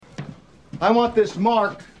I want this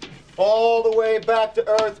mark all the way back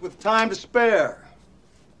to Earth with time to spare.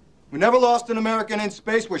 We never lost an American in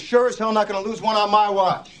space. We're sure as hell not going to lose one on my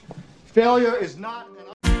watch. Failure is not an...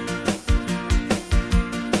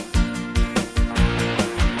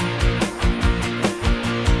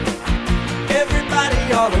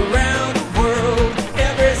 Everybody all around the world,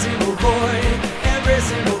 every single boy, every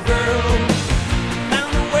single girl,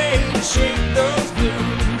 found a way to shake those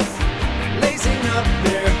blues, lacing up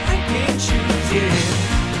their hiking shoes, yeah,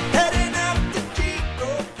 heading up to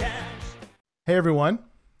geocache. Hey everyone,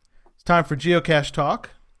 it's time for Geocache Talk.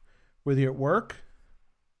 Whether you're at work,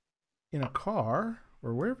 in a car,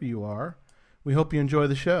 or wherever you are, we hope you enjoy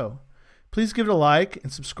the show. Please give it a like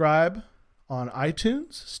and subscribe on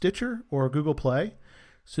iTunes, Stitcher, or Google Play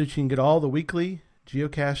so that you can get all the weekly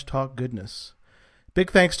Geocache Talk goodness.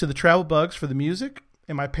 Big thanks to the Travel Bugs for the music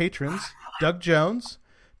and my patrons, Doug Jones,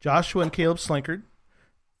 Joshua and Caleb Slinkard,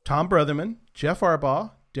 Tom Brotherman, Jeff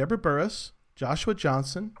Arbaugh, Deborah Burris, Joshua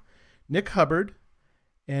Johnson, Nick Hubbard,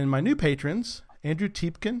 and my new patrons, Andrew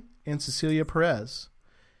Tiepkin and Cecilia Perez.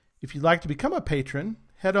 If you'd like to become a patron,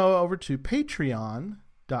 head over to patreon.com,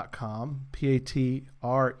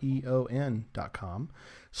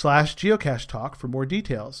 patreon.com/geocache talk for more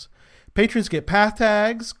details. Patrons get path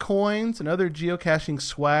tags, coins, and other geocaching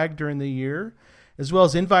swag during the year, as well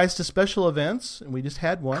as invites to special events. And we just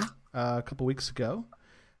had one a couple weeks ago.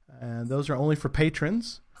 And those are only for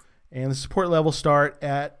patrons. And the support levels start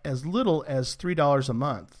at as little as $3 a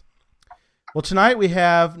month. Well, tonight we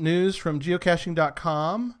have news from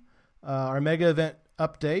geocaching.com, our mega event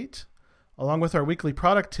update, along with our weekly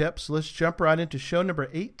product tips. Let's jump right into show number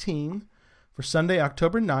 18 for Sunday,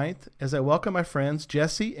 October 9th, as I welcome my friends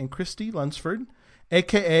Jesse and Christy Lunsford,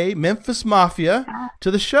 a.k.a. Memphis Mafia, to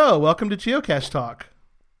the show. Welcome to Geocache Talk.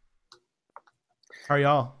 How are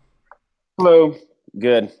y'all? Hello.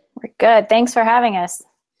 Good. We're good. Thanks for having us.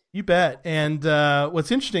 You bet. And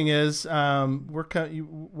what's interesting is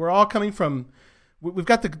we're all coming from.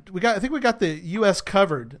 I think we got the U.S.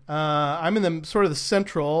 covered. I'm in the sort of the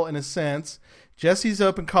central in a sense. Jesse's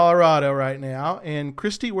up in Colorado right now, and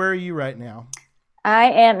Christy, where are you right now?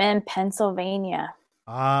 I am in Pennsylvania.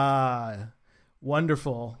 Ah,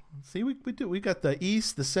 wonderful. See, we got the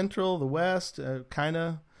east, the central, the west, kind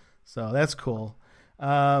of. So that's cool.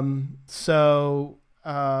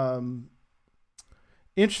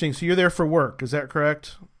 Interesting. So you're there for work, is that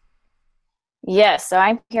correct? Yes. So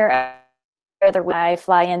I'm here. I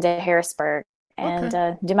fly into Harrisburg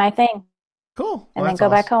and do my thing. Cool. And then go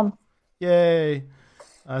back home. Yay.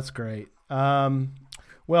 That's great.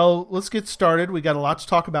 Well, let's get started. We got a lot to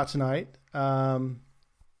talk about tonight.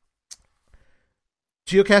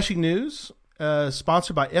 Geocaching news,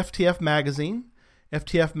 sponsored by FTF Magazine.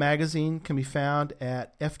 FTF Magazine can be found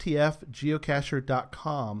at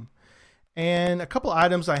ftfgeocacher.com. And a couple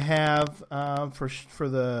items I have for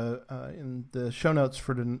the in the show notes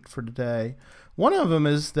for today. One of them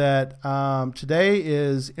is that today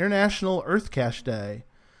is International Earth Cache Day.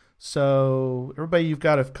 So everybody, you've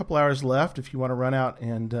got a couple hours left if you want to run out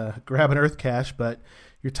and grab an Earth Cache, but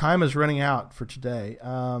your time is running out for today.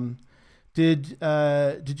 Did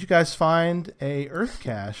you guys find a Earth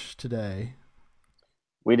Cache today?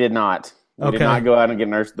 We did not. We did not go out and get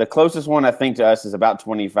an Earth. The closest one, I think, to us is about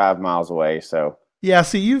 25 miles away. So yeah,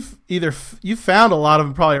 see, you've found a lot of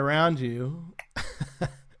them probably around you.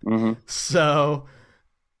 Mm-hmm. So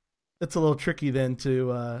it's a little tricky then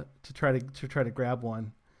to try to grab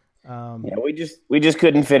one. Yeah, we just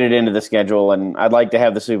couldn't fit it into the schedule, and I'd like to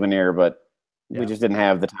have the souvenir, but we just didn't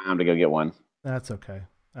have the time to go get one. That's okay.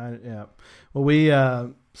 Yeah. Well, we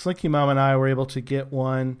Slinky Mom and I were able to get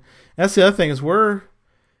one. That's the other thing is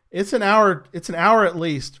it's an hour at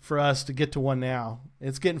least for us to get to one now.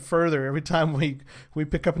 It's getting further every time we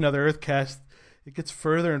pick up another Earth Cache. It gets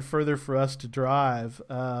further and further for us to drive,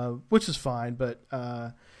 which is fine. But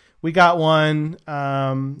we got one.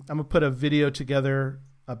 I'm gonna put a video together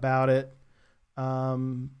about it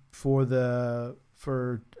for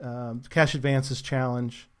Cache Advances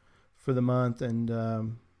Challenge for the month, and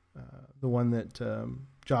the one that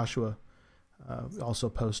Joshua also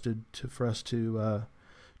posted for us to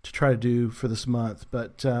try to do for this month.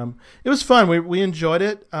 But it was fun. We enjoyed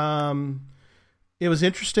it. It was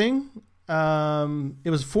interesting. It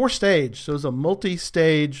was 4-stage, so it was a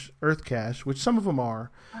multi-stage Earth Cache, which some of them are.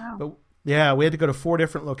 Wow. But yeah, we had to go to 4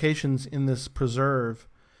 different locations in this preserve,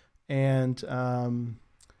 and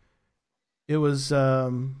it was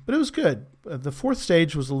good. The 4th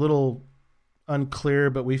stage was a little unclear,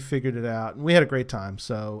 but we figured it out, and we had a great time.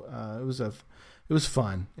 So it was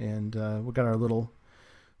fun, and we got our little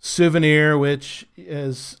souvenir, which,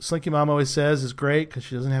 as Slinky Mom always says, is great because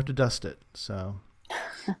she doesn't have to dust it. So,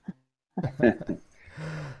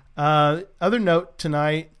 other note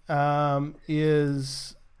tonight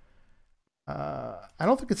is I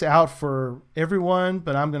don't think it's out for everyone,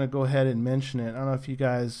 but I'm going to go ahead and mention it. I don't know if you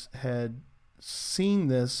guys had seen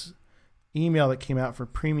this email that came out for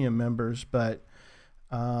premium members, but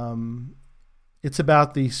it's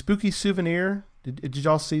about the spooky souvenir. Did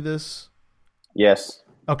y'all see this? Yes.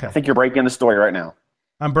 Okay. I think you're breaking the story right now.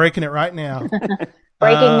 I'm breaking it right now.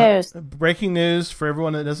 Breaking news. Breaking news for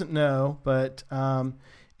everyone that doesn't know, but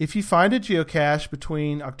if you find a geocache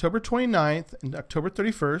between October 29th and October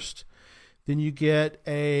 31st, then you get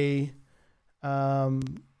a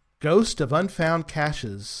Ghost of Unfound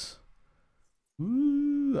Caches.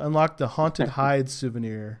 Ooh, unlock the Haunted Hide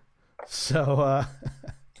souvenir. So,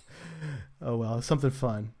 oh well, something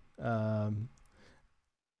fun.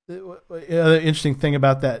 The other interesting thing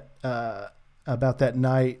about that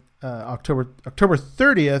night, October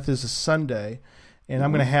 30th is a Sunday, and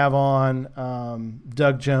I'm going to have on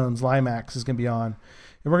Doug Jones. Limax is going to be on,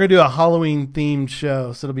 and we're going to do a Halloween themed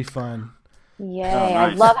show, so it'll be fun. Yay! I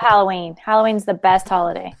love Halloween. Halloween's the best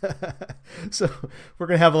holiday. So we're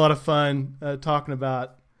going to have a lot of fun talking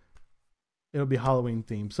about. It'll be Halloween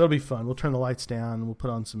themed, so it'll be fun. We'll turn the lights down, and we'll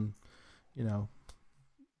put on some, put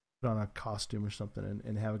on a costume or something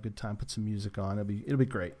and have a good time. Put some music on. It'll be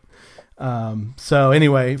great. So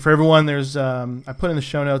anyway, for everyone, there's I put in the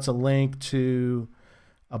show notes a link to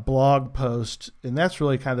a blog post, and that's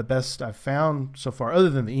really kind of the best I've found so far,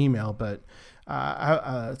 other than the email. But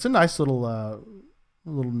it's a nice little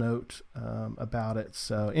note about it.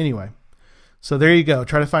 So anyway, so there you go.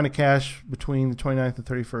 Try to find a cache between the 29th and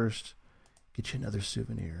 31st. Get you another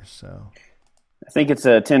souvenir. So I think it's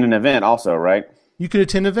attend an event also, right? You could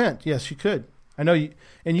attend an event. Yes, you could. I know you.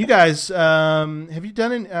 And you guys, have you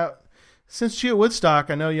done it since Geo Woodstock?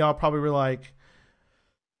 I know y'all probably were like,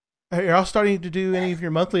 are y'all starting to do any of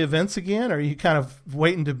your monthly events again? Or are you kind of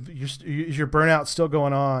waiting to? Is your burnout still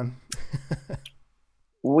going on?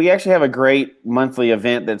 We actually have a great monthly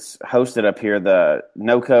event that's hosted up here, the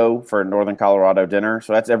NOCO for Northern Colorado Dinner.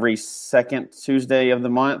 So that's every second Tuesday of the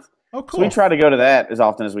month. Oh, cool. So we try to go to that as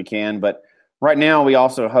often as we can. But right now we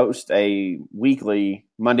also host a weekly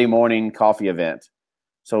Monday morning coffee event.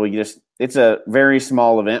 So it's a very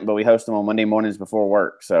small event, but we host them on Monday mornings before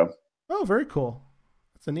work. So. Oh, very cool.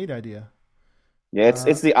 That's a neat idea. Yeah,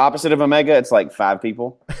 it's the opposite of Omega. It's like 5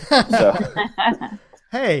 people. So.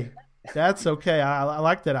 Hey, that's okay. I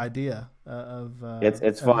like that idea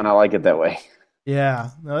it's fun. I like it that way.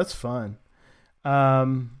 Yeah, no, that's fun.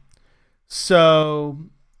 So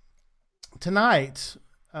tonight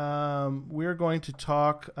we're going to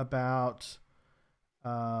talk about.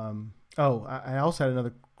 I also had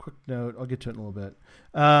another quick note. I'll get to it in a little bit.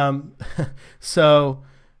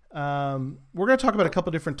 We're going to talk about a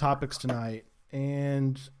couple different topics tonight,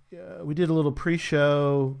 and we did a little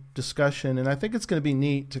pre-show discussion, and I think it's going to be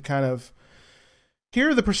neat to kind of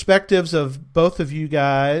hear the perspectives of both of you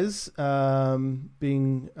guys,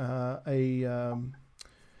 being a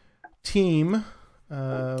team,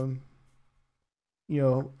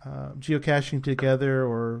 geocaching together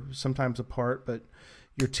or sometimes apart, but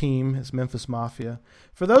your team is Memphis Mafia.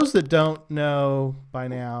 For those that don't know by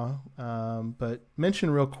now, but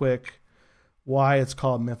mention real quick why it's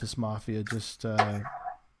called Memphis Mafia, just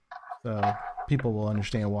so people will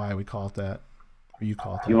understand why we call it that, or you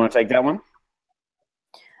call it that. You want to take that one?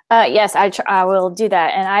 Yes, I will do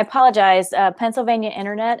that. And I apologize. Pennsylvania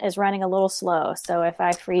internet is running a little slow. So if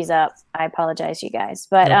I freeze up, I apologize, you guys.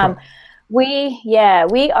 But No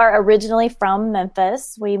we are originally from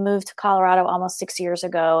Memphis. We moved to Colorado almost 6 years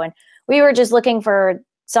ago. And we were just looking for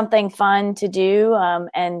something fun to do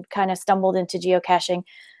and kind of stumbled into geocaching.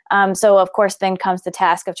 So, of course, then comes the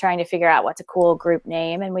task of trying to figure out what's a cool group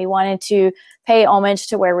name. And we wanted to pay homage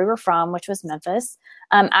to where we were from, which was Memphis.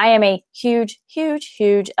 I am a huge, huge,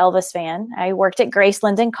 huge Elvis fan. I worked at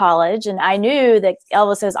Graceland in college, and I knew that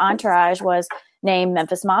Elvis's entourage was named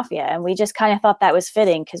Memphis Mafia. And we just kind of thought that was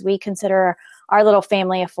fitting because we consider our little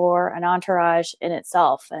family of 4 an entourage in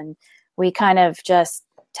itself. And we kind of just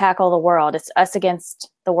tackle the world. It's us against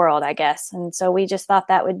the world, I guess. And so we just thought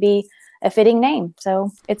that would be a fitting name.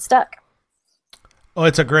 So it stuck. Oh,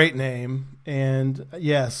 it's a great name. And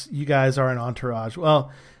yes, you guys are an entourage.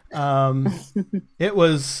 Well, it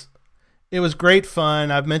was great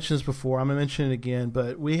fun. I've mentioned this before. I'm going to mention it again,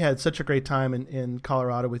 but we had such a great time in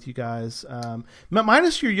Colorado with you guys.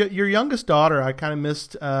 Minus your youngest daughter, I kind of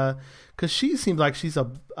missed, cause she seems like she's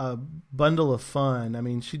a bundle of fun. I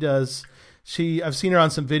mean, she's I've seen her on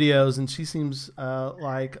some videos, and she seems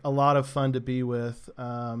like a lot of fun to be with.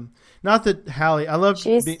 Not that Hallie, I love.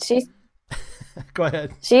 She's Go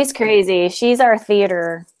ahead. She's crazy. She's our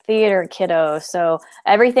theater kiddo. So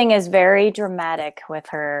everything is very dramatic with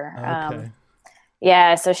her. Okay.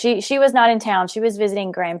 Yeah, so she was not in town. She was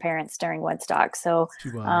visiting grandparents during Woodstock. So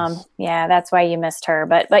yeah, that's why you missed her.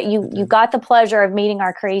 But you got the pleasure of meeting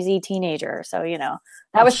our crazy teenager. So,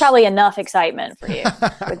 that was probably enough excitement for you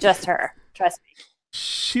with just her. Trust me.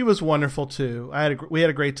 She was wonderful too. We had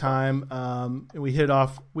a great time. We hit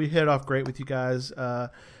off great with you guys. I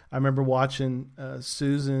remember watching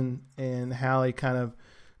Susan and Hallie kind of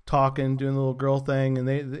talking, doing the little girl thing, and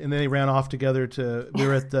they ran off together we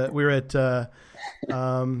were at the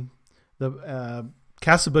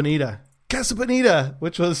Casa Bonita,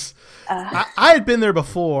 which was I had been there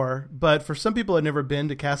before, but for some people who had never been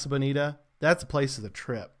to Casa Bonita, that's a place of the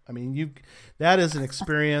trip. I mean, that is an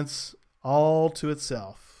experience all to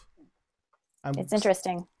itself. It's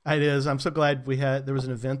interesting. It is. I'm so glad there was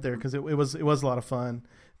an event there, because it was a lot of fun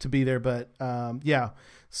to be there. But yeah,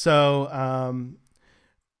 so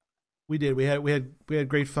we did. We had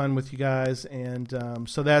great fun with you guys, and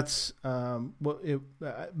so that's it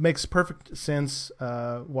makes perfect sense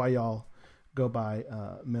why y'all go by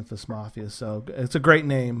Memphis Mafia. So it's a great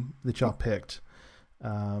name that y'all picked.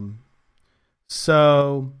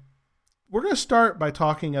 So we're going to start by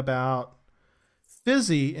talking about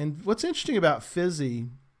Fizzy. And what's interesting about Fizzy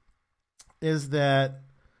is that,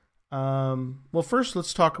 well, first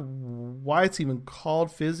let's talk why it's even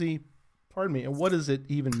called Fizzy. Pardon me. And what does it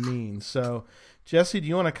even mean? So, Jesse, do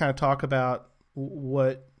you want to kind of talk about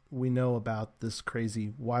what we know about this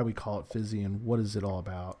crazy, why we call it Fizzy, and what is it all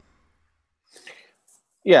about?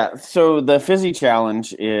 Yeah, so the Fizzy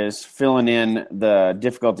Challenge is filling in the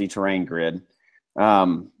difficulty terrain grid.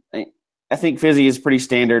 I think Fizzy is pretty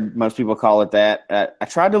standard. Most people call it that. I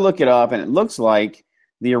tried to look it up, and it looks like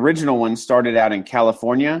the original one started out in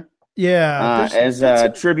California. Yeah. As a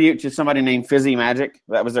tribute to somebody named Fizzy Magic.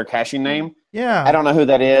 That was their caching name. Yeah. I don't know who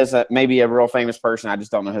that is. Maybe a real famous person. I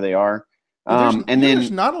just don't know who they are.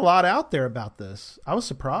 There's not a lot out there about this. I was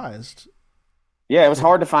surprised. Yeah, it was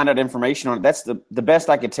hard to find out information on it. That's the best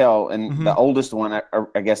I could tell. And the oldest one,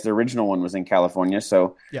 I guess the original one, was in California.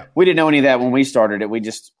 So we didn't know any of that when we started it. We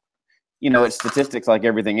just, it's statistics like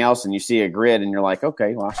everything else. And you see a grid and you're like,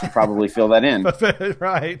 okay, well, I should probably fill that in.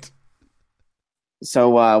 Right.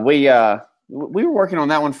 So we were working on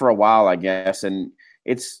that one for a while, I guess. And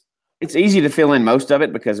it's easy to fill in most of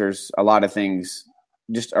it because there's a lot of things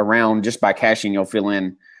just around. Just by caching, you'll fill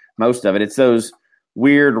in most of it. It's those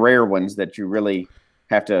weird, rare ones that you really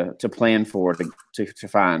have to plan for to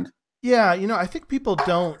find. Yeah, I think people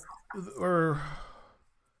don't, or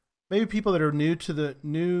maybe people that are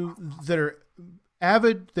that are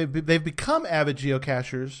avid, they've become avid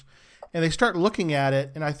geocachers, and they start looking at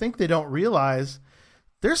it, and I think they don't realize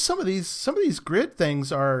there's some of these grid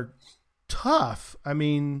things are tough. I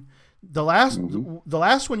mean, the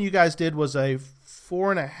last one you guys did was a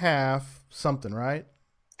 4.5 something, right?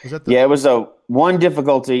 Was that it was a 1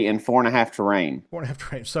 difficulty and 4.5 terrain. 4.5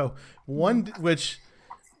 terrain. So one, which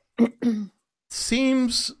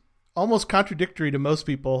seems almost contradictory to most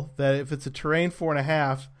people, that if it's a terrain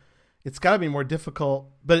 4.5, it's got to be more difficult.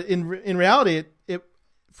 But in reality, it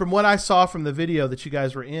from what I saw from the video that you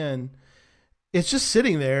guys were in, it's just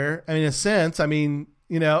sitting there. I mean, in a sense,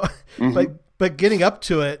 but getting up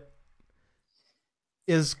to it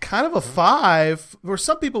is kind of a 5, or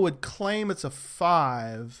some people would claim it's a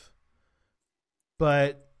 5,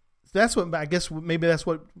 but that's what, I guess maybe that's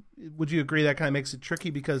what, would you agree that kind of makes it tricky,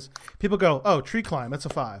 because people go, oh, tree climb, that's a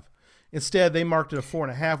 5. Instead, they marked it a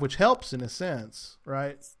 4.5, which helps in a sense,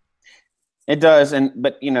 right? It does.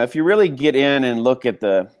 But if you really get in and look at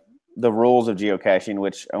the rules of geocaching,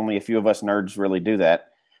 which only a few of us nerds really do that,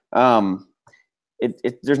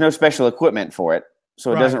 there's no special equipment for it.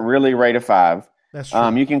 So it doesn't really rate a 5. That's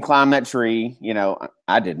true. You can climb that tree.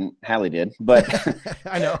 I didn't. Hallie did, but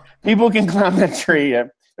I know people can climb that tree.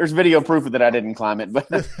 There's video proof that I didn't climb it, but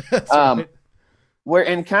right.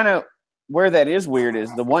 where that is weird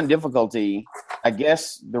is the 1 difficulty. I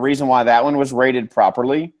guess the reason why that one was rated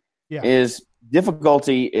properly is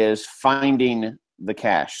difficulty is finding the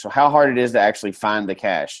cache. So how hard it is to actually find the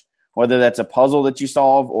cache, whether that's a puzzle that you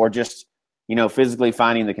solve or just physically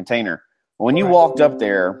finding the container. When you walked up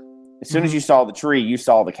there, as soon as you saw the tree, you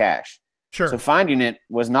saw the cache. Sure. So finding it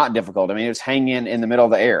was not difficult. I mean, it was hanging in the middle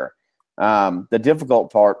of the air. The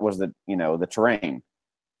difficult part was the terrain.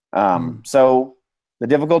 So the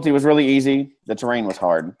difficulty was really easy. The terrain was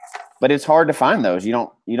hard, but it's hard to find those. You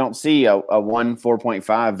don't see a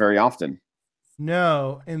 4.5 very often.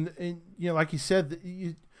 No, and like you said,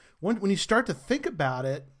 when you start to think about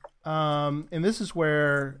it, and this is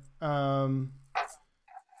where I'm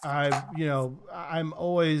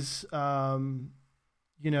always have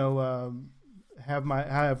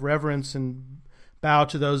reverence and bow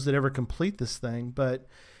to those that ever complete this thing. But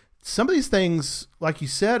some of these things, like you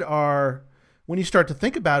said, are when you start to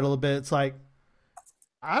think about it a little bit, it's like,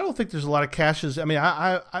 I don't think there's a lot of caches. I mean,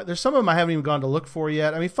 I there's some of them I haven't even gone to look for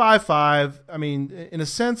yet. I mean, 5.5. I mean, in a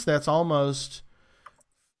sense, that's almost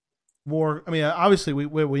more. I mean, obviously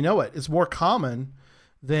we know it. It's more common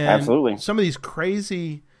than Absolutely. some of these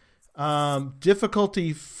crazy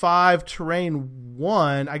difficulty 5 terrain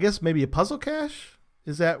 1. I guess maybe a puzzle cache.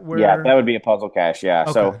 Is that where? Yeah, that would be a puzzle cache. Yeah.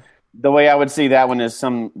 Okay. So the way I would see that one is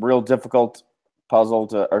some real difficult puzzle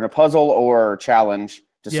or challenge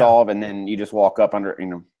to solve, and then you just walk up under,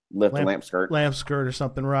 lift a lamp skirt or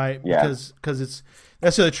something, right? Yeah. Because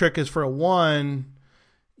that's the other trick is for a 1,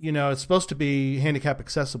 it's supposed to be handicap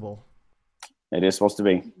accessible. It is supposed to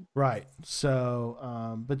be. Right.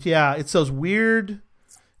 So, but yeah, it's those weird,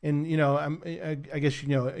 and I guess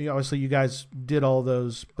obviously you guys did all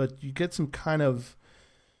those, but you get some kind of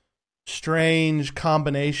strange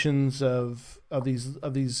combinations of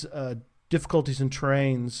these difficulties and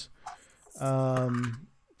terrains.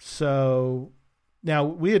 So now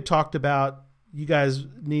we had talked about you guys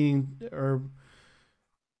needing, or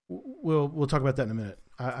we'll talk about that in a minute.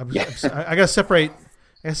 I got to separate.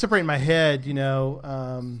 I got to separate in my head.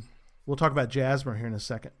 We'll talk about Jasmer here in a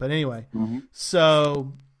second. But anyway,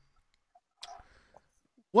 So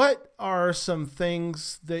what are some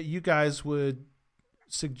things that you guys would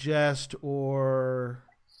suggest or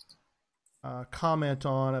comment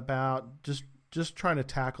on about just trying to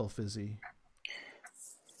tackle Fizzy?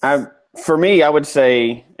 For me, I would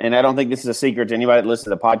say, and I don't think this is a secret to anybody that listens to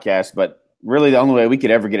the podcast, but really the only way we could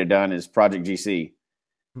ever get it done is Project GC.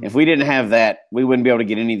 If we didn't have that, we wouldn't be able to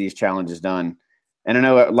get any of these challenges done. And I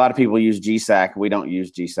know a lot of people use GSAC. We don't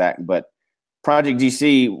use GSAC, but Project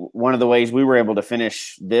GC, one of the ways we were able to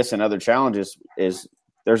finish this and other challenges is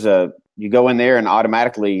you go in there and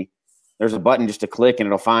automatically there's a button just to click and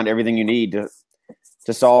it'll find everything you need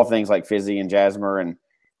to solve things like Fizzy and Jasmer and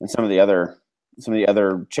some of the other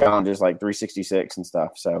challenges like 366 and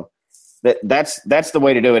stuff. So that's the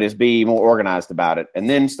way to do it, is be more organized about it and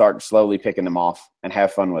then start slowly picking them off and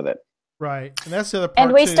have fun with it. Right. And that's the other part.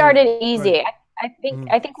 And we too. started easy. Right.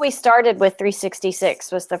 I think we started with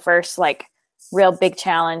 366 was the first real big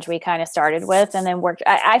challenge we kind of started with, and then worked.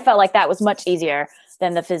 I felt like that was much easier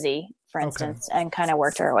than the Fizzy, for instance, and kind of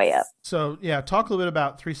worked our way up. So yeah, talk a little bit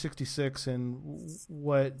about 366 and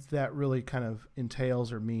what that really kind of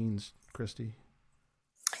entails or means, Christy.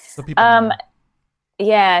 So people know.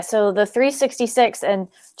 Yeah, so the 366, and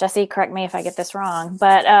Jesse, correct me if I get this wrong,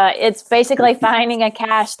 but it's basically finding a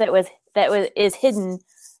cache that is hidden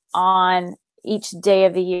on each day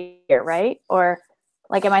of the year, right? Or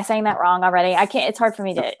am I saying that wrong already? I can't. It's hard for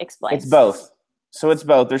me to explain. It's both. So it's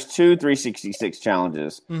both. There's 2 366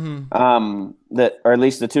 challenges, that, or at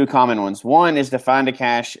least the 2 common ones. One is to find a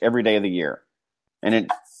cache every day of the year,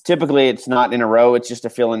 and typically it's not in a row. It's just to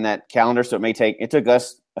fill in that calendar. So it took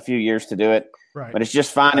us a few years to do it. Right. But it's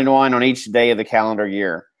just finding one on each day of the calendar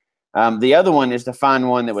year. The other one is to find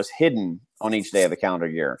one that was hidden on each day of the calendar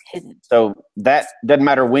year. Hidden. So that doesn't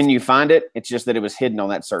matter when you find it. It's just that it was hidden on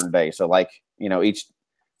that certain day. So each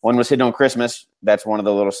one was hidden on Christmas. That's one of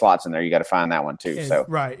the little slots in there. You got to find that one too.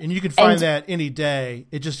 Right. And you can find that any day.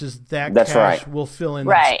 It just is that that's cache right. will fill in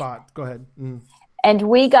that spot. Go ahead. And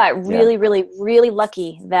we got really, really, really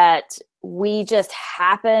lucky that we just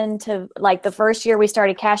happened to, the first year we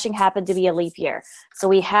started caching happened to be a leap year. So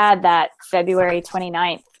we had that February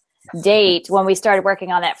 29th date when we started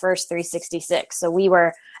working on that first 366. So we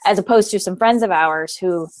were, as opposed to some friends of ours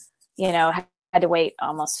who, had to wait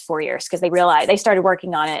almost 4 years because they started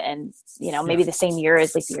working on it and, maybe the same year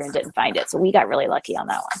as leap year and didn't find it. So we got really lucky on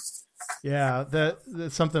that one. Yeah,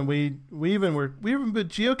 that's something we even been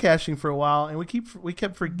geocaching for a while, and we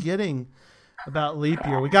kept forgetting about leap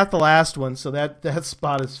year. We got the last one, so that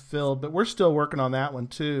spot is filled, but we're still working on that one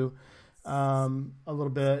too, a little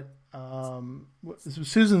bit.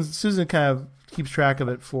 Susan kind of keeps track of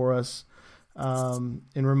it for us, and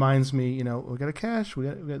reminds me, we got a cache.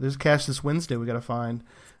 There's a cache this Wednesday we got to find.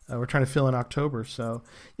 We're trying to fill in October, so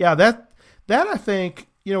yeah, that I think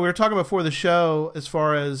we were talking before the show as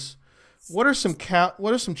far as what are some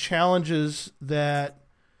challenges that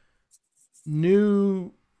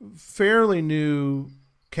fairly new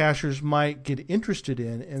cachers might get interested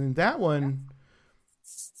in, and that one,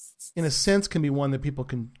 in a sense, can be one that people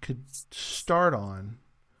could start on.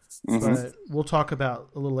 But we'll talk about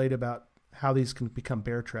a little later about how these can become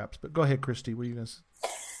bear traps. But go ahead, Christy. What are you going to say?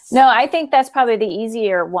 No, I think that's probably the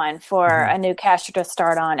easier one for a new cacher to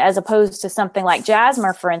start on, as opposed to something like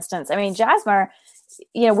Jasmer, for instance. I mean, Jasmer,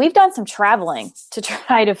 we've done some traveling to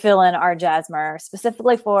try to fill in our Jasmer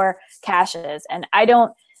specifically for caches. And I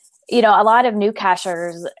don't, a lot of new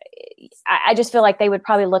cachers, I just feel like they would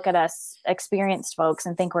probably look at us experienced folks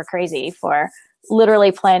and think we're crazy for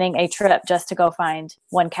literally planning a trip just to go find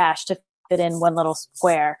one cache to fit in one little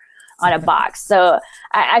square on a box. So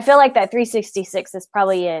I feel like that 366 is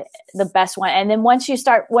probably the best one. And then once you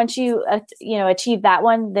achieve that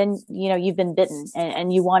one, then, you've been bitten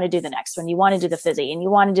and you want to do the next one. You want to do the Fizzy and you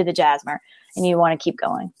want to do the Jasmer and you want to keep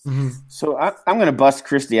going. Mm-hmm. So I'm going to bust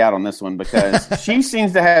Christy out on this one because she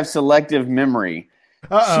seems to have selective memory.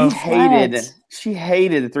 Uh-oh. She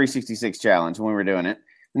hated the 366 challenge when we were doing it.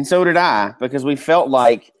 And so did I, because we felt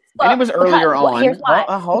like, and it was earlier on.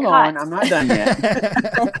 Hold on, I'm not done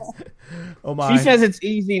yet. Oh my! She says it's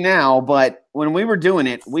easy now, but when we were doing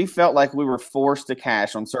it, we felt like we were forced to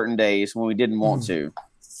cache on certain days when we didn't want to,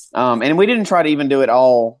 and we didn't try to even do it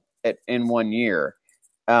all in 1 year.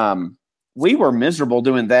 We were miserable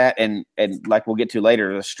doing that, and like we'll get to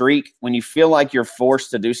later, the streak, when you feel like you're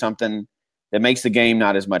forced to do something that makes the game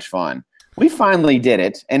not as much fun. We finally did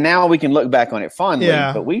it, and now we can look back on it fondly.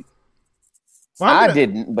 Yeah. But I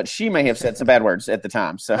didn't, but she may have said some bad words at the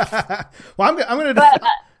time. So, well, I'm going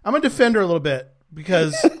to defend her a little bit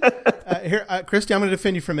because here, Christy, I'm going to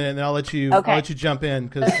defend you for a minute, and then I'll let you jump in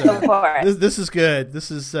because this is good. This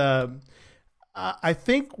is I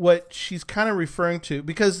think what she's kind of referring to,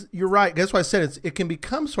 because you're right. That's why I said it can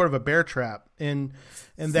become sort of a bear trap, and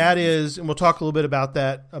that is, and we'll talk a little bit about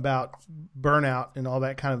that, about burnout and all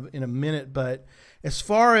that kind of in a minute. But as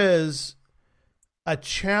far as a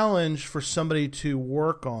challenge for somebody to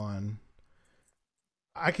work on,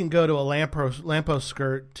 I can go to a lamppost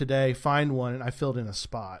skirt today, find one, and I filled in a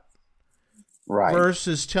spot. Right.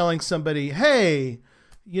 Versus telling somebody, hey,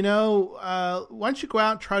 why don't you go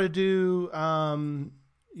out and try to do,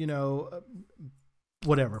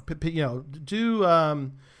 whatever, do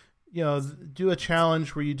a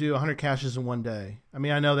challenge where you do 100 caches in one day. I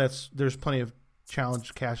mean, I know there's plenty of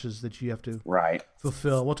challenge caches that you have to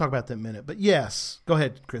fulfill. We'll talk about that in a minute. But yes, go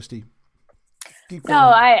ahead, Christy. No,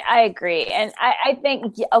 I agree. And I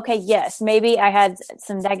think, yes, maybe I had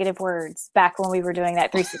some negative words back when we were doing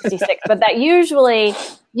that 366, but that usually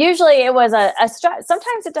it was a stress.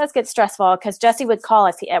 Sometimes it does get stressful because Jesse would call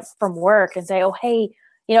us from work and say, oh, hey,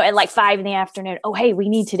 at like 5 p.m, oh, hey, we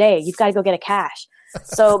need today. You've got to go get a cache.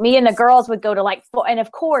 So me and the girls would go to like 4, and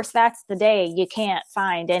of course that's the day you can't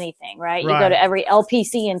find anything, right? You go to every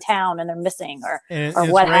LPC in town and they're missing or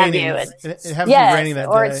what have you. It happens to be raining that day.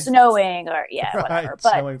 Or it's snowing or whatever.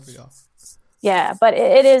 But snowing for y'all. Yeah, but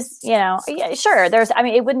it is, sure.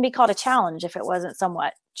 It wouldn't be called a challenge if it wasn't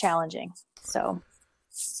somewhat challenging. So.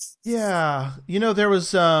 Yeah, there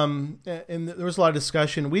was and there was a lot of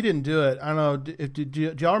discussion. We didn't do it. I don't know.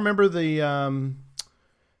 Do y'all remember the?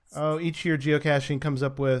 Each year geocaching comes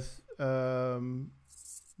up with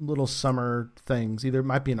little summer things. Either it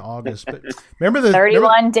might be in August, but remember the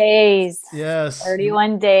 31 days. Yes,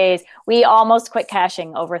 31 days. We almost quit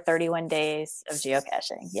caching over 31 days of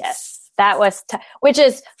geocaching. Yes, that was which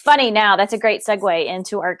is funny now. That's a great segue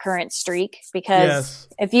into our current streak because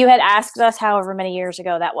if you had asked us however many years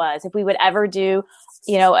ago that was, if we would ever do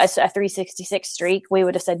a 366 streak, we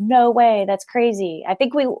would have said, no way, that's crazy. I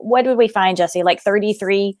think what did we find, Jesse? Like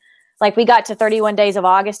 33, like we got to 31 days of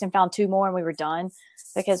August and found 2 more and we were done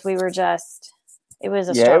because we were it was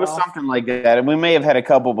a struggle. It was something like that. And we may have had a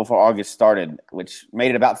couple before August started, which made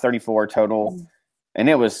it about 34 total. And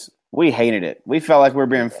we hated it. We felt like we were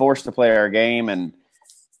being forced to play our game and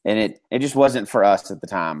it just wasn't for us at the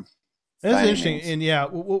time. It's interesting. And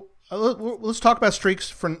let's talk about streaks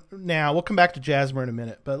for now. We'll come back to Jasmer in a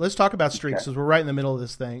minute, but let's talk about streaks because we're right in the middle of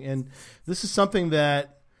this thing. And this is something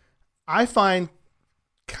that I find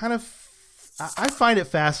I find it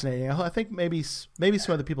fascinating. I think maybe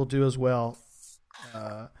some other people do as well.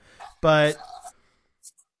 But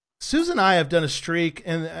Susan and I have done a streak,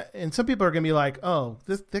 and some people are going to be like, "Oh,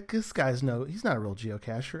 this guy's he's not a real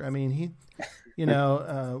geocacher." I mean,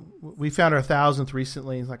 we found our 1,000th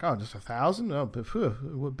recently. He's like, "Oh, just 1,000? Oh,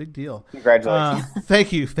 what big deal!" Congratulations!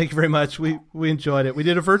 Thank you very much. We enjoyed it. We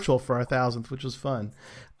did a virtual for our 1,000th, which was fun.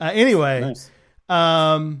 Anyway, nice.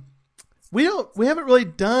 We haven't really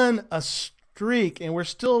done a streak, and we're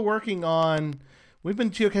still working on. We've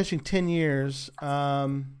been geocaching 10 years.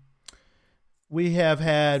 We have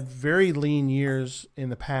had very lean years in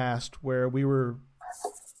the past where we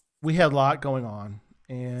had a lot going on,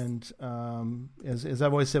 And as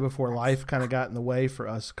I've always said before, life kind of got in the way for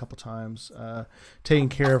us a couple times, taking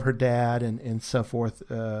care of her dad and so forth.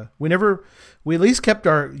 We at least kept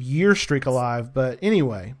our year streak alive. But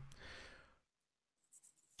anyway,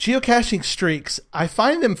 geocaching streaks, I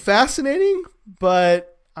find them fascinating,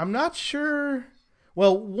 but I'm not sure.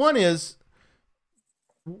 Well, one is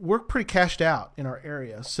we're pretty cashed out in our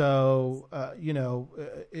area. So,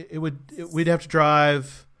 we'd have to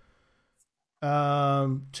drive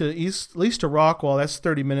to at least to Rockwall. That's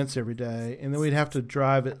 30 minutes every day. And then we'd have to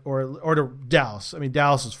drive it or to Dallas. I mean,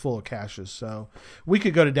 Dallas is full of caches. So we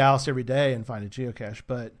could go to Dallas every day and find a geocache.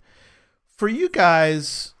 But for you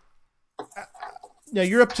guys, now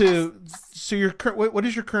you're up to, so your what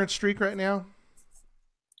is your current streak right now?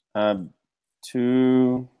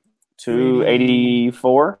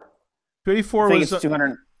 284. 284 I think was it's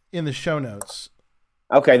 200. in the show notes.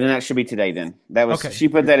 Okay, then that should be today. Then that was Okay. She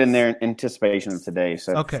put that in there in anticipation of today.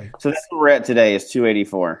 So Okay, so that's where we're at today. Is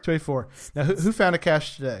 284. 284. Now, who found a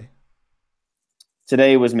cache today?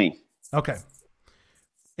 Today was me. Okay.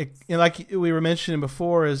 And like we were mentioning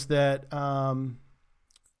before, is that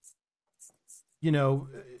you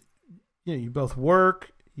both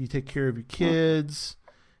work, you take care of your kids,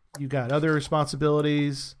 you got other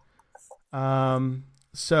responsibilities.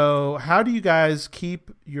 So how do you guys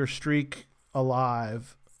keep your streak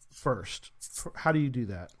alive first? How do you do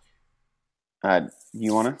that?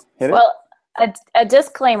 You want to hit it? Well, a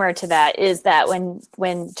disclaimer to that is that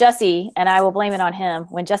when Jesse, and I will blame it on him,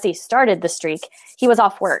 when Jesse started the streak, he was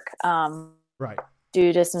off work Right.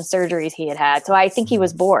 due to some surgeries he had. So I think he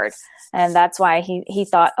was bored. And that's why he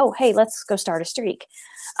thought, oh, hey, let's go start a streak.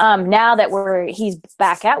 Now that he's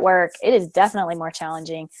back at work, it is definitely more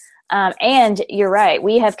challenging. And you're right,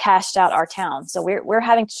 we have cashed out our town. So we're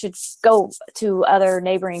having to go to other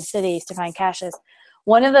neighboring cities to find caches.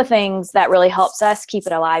 One of the things that really helps us keep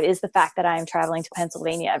it alive is the fact that I am traveling to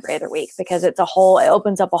Pennsylvania every other week, because it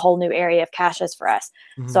opens up a whole new area of caches for us.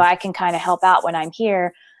 Mm-hmm. So I can kind of help out when I'm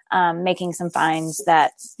here, making some finds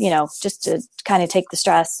that, just to kind of take the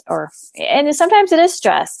stress, and sometimes it is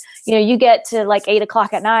stress. You get to like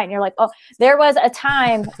 8:00 at night and you're like, oh, there was a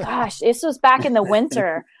time, gosh, this was back in the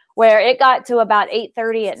winter where it got to about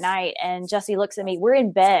 8:30 at night and Jesse looks at me, we're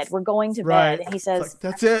in bed, we're going to Right. bed. And he says, It's like,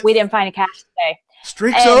 that's it. we didn't find a cache today.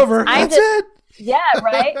 Streak's And over. That's it. Yeah,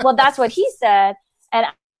 right. Well, that's what he said. And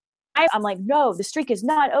I'm like, no, the streak is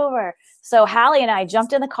not over. So Hallie and I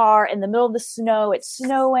jumped in the car in the middle of the snow. It's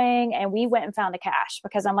snowing. And we went and found a cache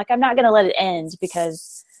because I'm like, I'm not going to let it end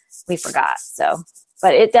because we forgot. So,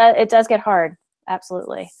 but it does get hard.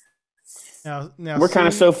 Absolutely. Now We're kind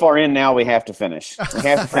of so far in now. We have to finish. We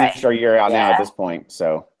have to finish Right. our year out now Yeah. at this point.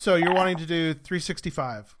 So you're wanting to do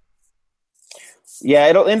 365. yeah,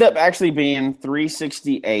 it'll end up actually being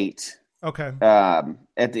 368. Okay.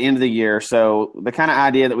 At the end of the year. So the kind of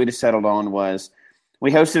idea that we just settled on was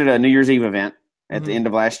we hosted a New Year's Eve event at the end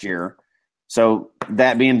of last year. So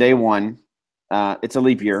that being day one, it's a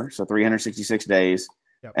leap year, so 366 days.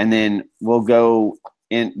 Yep. And then we'll go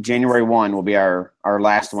in January 1 will be our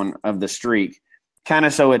last one of the streak. Kind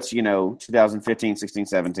of so it's, 2015, 16,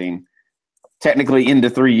 17, technically into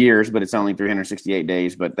 3 years, but it's only 368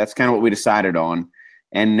 days. But that's kind of what we decided on,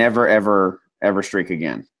 and never, ever, ever streak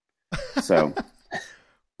again. So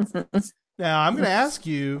Now I'm going to ask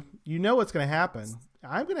you, what's going to happen.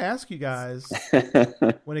 I'm going to ask you guys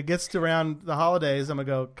when it gets to around the holidays, I'm going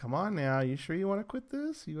to go, come on now. You sure you want to quit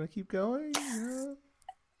this? You want to keep going? Yeah.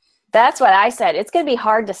 That's what I said. It's going to be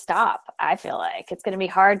hard to stop. I feel like it's going to be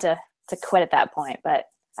hard to quit at that point. But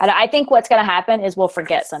I think what's going to happen is we'll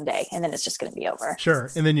forget someday, and then it's just going to be over. Sure.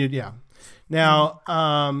 And then Now,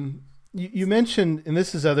 you mentioned, and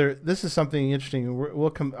this is something interesting. I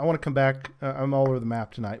want to come back. I'm all over the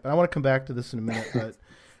map tonight, but I want to come back to this in a minute. But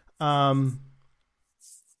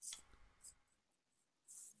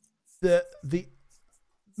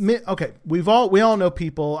okay, we all know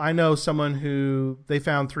people. I know someone who they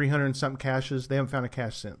found 300 and something caches. They haven't found a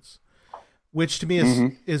cache since, which to me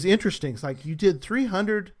is interesting. It's like you did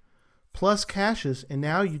 300 plus caches, and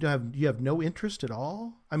now you have no interest at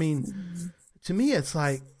all. I mean, to me, it's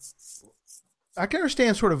like I can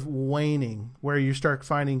understand sort of waning where you start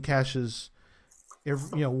finding caches,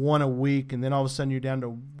 one a week, and then all of a sudden you're down to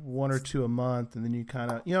one or two a month, and then you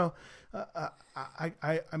kind of,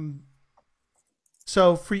 I'm.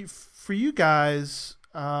 So for you guys,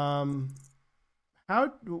 what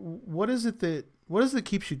is it that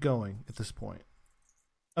keeps you going at this point,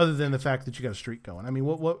 other than the fact that you got a streak going? I mean,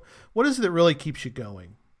 what is it that really keeps you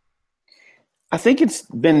going? I think it's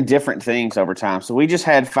been different things over time. So we just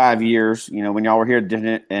had 5 years. When y'all were here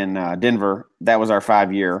in Denver, that was our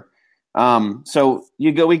 5 year. So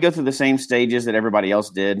we go through the same stages that everybody else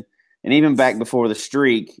did. And even back before the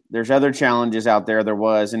streak, there's other challenges out there. There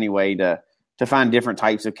was anyway to find different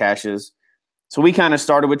types of caches. So we kind of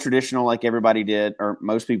started with traditional like everybody did, or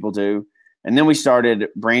most people do. And then we started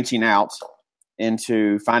branching out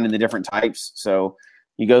into finding the different types. So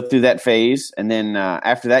you go through that phase. And then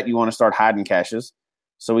after that, you want to start hiding caches.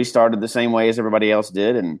 So we started the same way as everybody else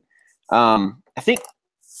did. And I think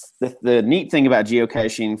the neat thing about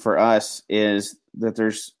geocaching for us is that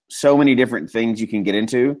there's so many different things you can get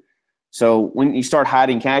into. So when you start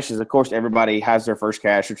hiding caches, of course, everybody has their first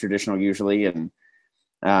cache or traditional usually. And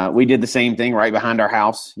we did the same thing right behind our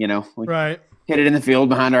house. We hid it in the field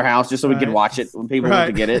behind our house just so we could watch it when people went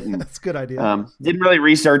to get it. And that's a good idea. Didn't really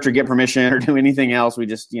research or get permission or do anything else. We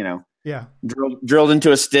just, drilled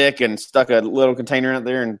into a stick and stuck a little container out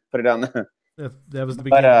there and put it out in the. That was the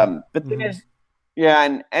beginning. But the thing is,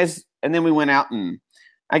 and then we went out, and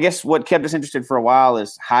I guess what kept us interested for a while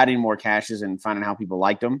is hiding more caches and finding how people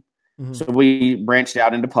liked them. Mm-hmm. So we branched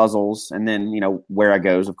out into puzzles, and then where I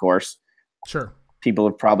goes, of course. Sure. People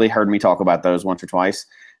have probably heard me talk about those once or twice,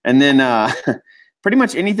 and then pretty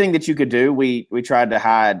much anything that you could do, we tried to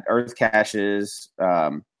hide earth caches.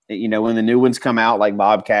 When the new ones come out, like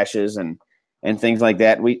Bob caches and things like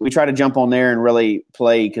that, we try to jump on there and really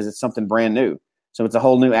play because it's something brand new. So it's a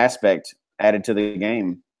whole new aspect added to the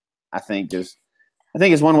game. I think is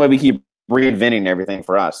one way we keep reinventing everything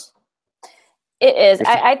for us. It is.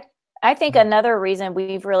 I think another reason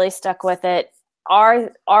we've really stuck with it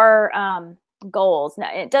are our goals.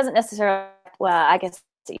 Now, it doesn't necessarily. Well, I guess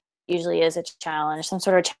it usually is a challenge, some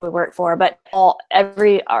sort of challenge we work for. But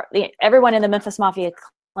everyone in the Memphis Mafia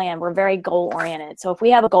clan, we're very goal oriented. So if we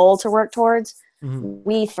have a goal to work towards,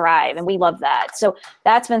 we thrive, and we love that. So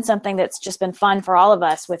that's been something that's just been fun for all of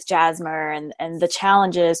us with Jasmer, and the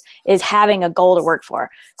challenges is having a goal to work for.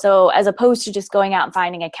 So as opposed to just going out and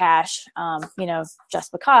finding a cache,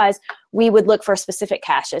 just because, we would look for specific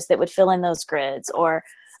caches that would fill in those grids, or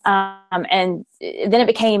and then it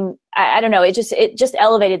became, I don't know, it just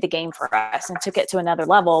elevated the game for us and took it to another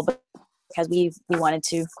level because we wanted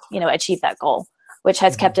to, achieve that goal, which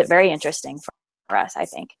has kept it very interesting for us, I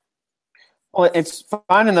think. Well, it's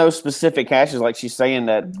finding those specific caches, like she's saying,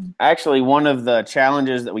 that actually one of the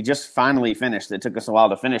challenges that we just finally finished that took us a while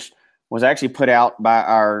to finish was actually put out by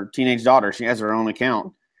our teenage daughter. She has her own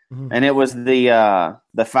account. And it was the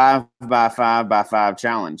 5x5x5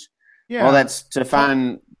 challenge. Yeah. Well, that's to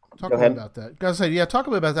find. Talk about that. Talk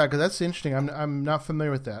about that because that's interesting. I'm not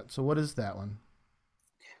familiar with that. So what is that one?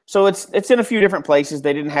 So it's in a few different places.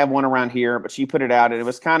 They didn't have one around here, but she put it out, and it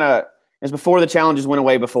was it's before the challenges went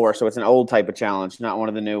away before, so it's an old type of challenge, not one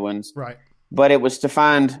of the new ones. Right. But it was to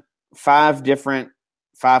find 5 different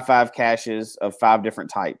 5x5 caches of 5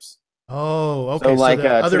 different types. Oh, okay. So like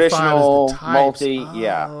a traditional, multi,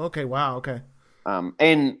 Okay, wow, okay.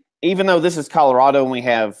 And even though this is Colorado and we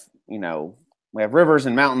have rivers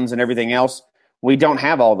and mountains and everything else, we don't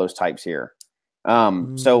have all those types here.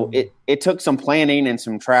 So it took some planning and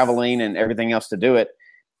some traveling and everything else to do it.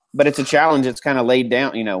 But it's a challenge. It's kind of laid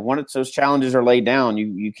down. Once those challenges are laid down,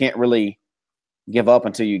 you can't really give up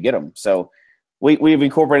until you get them. So we've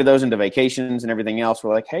incorporated those into vacations and everything else.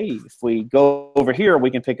 We're like, hey, if we go over here,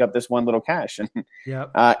 we can pick up this one little cache. And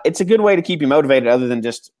it's a good way to keep you motivated other than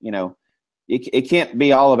just, it can't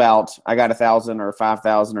be all about I got 1,000 or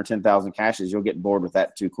 5,000 or 10,000 caches. You'll get bored with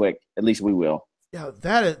that too quick. At least we will. Yeah,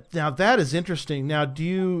 that is interesting. Now, do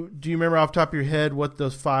you remember off the top of your head what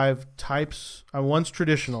those 5 types? One's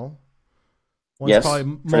traditional. One's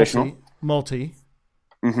probably multi.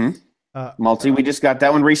 Mm-hmm. Multi. We just got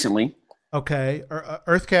that one recently. Okay.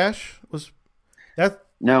 Earth cache was that?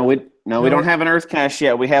 No, we don't have an earth cache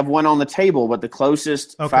yet. We have one on the table, but the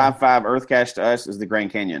closest 5x5 earth cache to us is the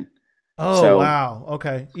Grand Canyon. Oh, wow.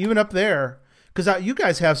 Okay. Even up there, because you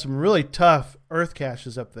guys have some really tough earth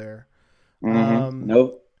caches up there. Mm-hmm.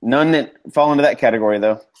 Nope. None that fall into that category,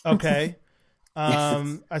 though. Okay.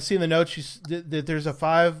 I see in the notes that there's a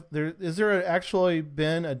 5. Is there actually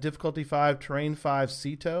been a difficulty 5, terrain 5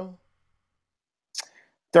 CETO?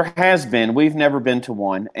 There has been. We've never been to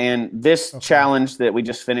one. And this challenge that we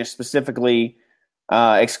just finished specifically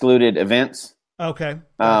excluded events. Okay.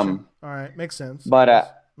 Gotcha. All right. Makes sense.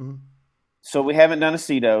 But so we haven't done a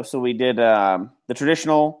CETO. So we did the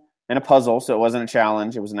traditional and a puzzle, so it wasn't a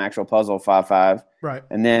challenge. It was an actual puzzle, 5x5. Right.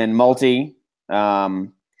 And then multi,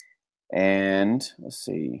 and let's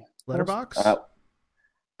see. Letterbox?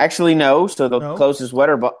 Actually, no. So the closest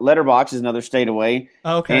letterbox is another state away.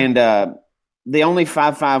 Okay. And the only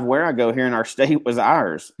 5x5 where I go here in our state was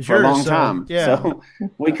ours for a long time. Yeah. So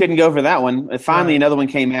we couldn't go for that one. Finally, another one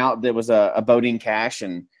came out that was a boating cache,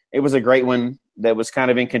 and it was a great one that was kind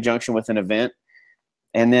of in conjunction with an event.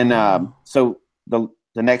 And then so the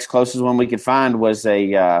next closest one we could find was a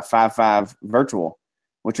 5.5 virtual,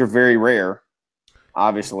 which are very rare,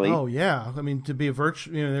 obviously. Oh yeah, I mean to be a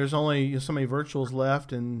virtual, there's only so many virtuals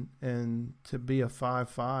left, and to be a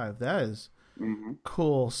 5.5, that is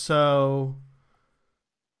cool. So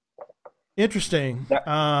interesting.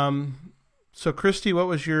 So Christy, what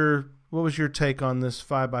was your take on this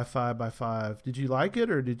 5x5x5? Did you like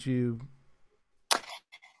it, or did you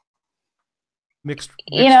mixed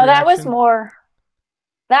that was reaction? more.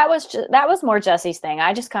 That was more Jesse's thing.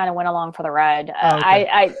 I just kind of went along for the ride. Okay.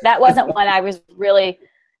 I that wasn't one I was really,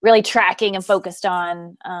 really tracking and focused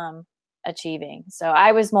on achieving. So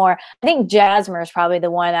I was more. I think Jasmer is probably the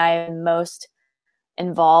one I'm most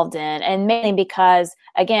involved in, and mainly because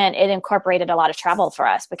again, it incorporated a lot of travel for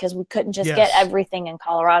us because we couldn't just get everything in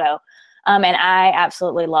Colorado. And I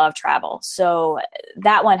absolutely love travel. So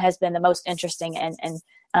that one has been the most interesting and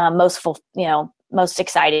most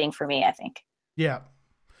exciting for me, I think. Yeah.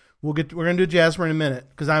 We're going to do Jasmer in a minute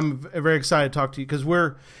because I'm very excited to talk to you because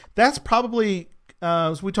that's probably,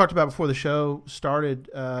 as we talked about before the show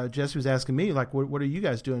started, Jesse was asking me, like, what are you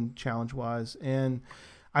guys doing challenge-wise? And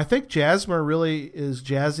I think Jasmer really is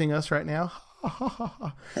jazzing us right now.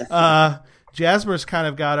 Jasmer's kind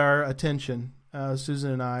of got our attention,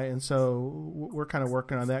 Susan and I, and so we're kind of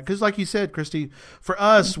working on that. Because like you said, Christy, for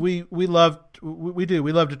us, we love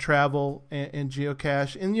to travel and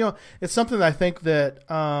geocache. And, it's something that I think that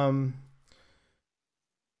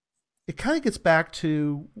it kind of gets back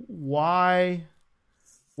to why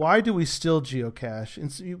do we still geocache?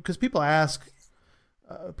 And because people ask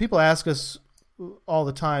us all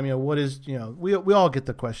the time, what is, we all get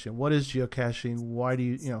the question, what is geocaching? Why do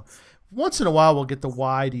you, once in a while we'll get the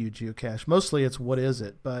why do you geocache? Mostly it's what is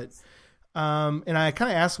it? But, and I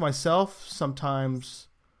kind of ask myself sometimes,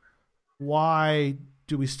 why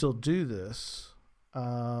do we still do this?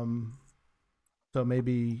 So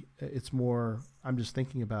maybe it's more, I'm just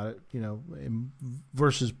thinking about it,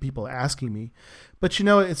 versus people asking me. But,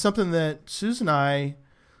 it's something that Susan and I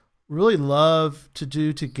really love to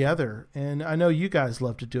do together. And I know you guys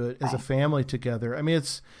love to do it as a family together. I mean,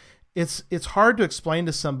 it's hard to explain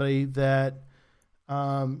to somebody that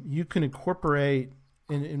you can incorporate,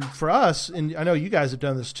 and for us, and I know you guys have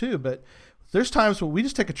done this too, but there's times when we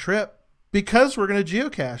just take a trip because we're going to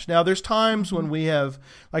geocache. Now, there's times when we have,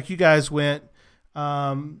 like you guys went,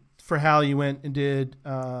 for Hal, you went and did,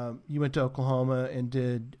 you went to Oklahoma and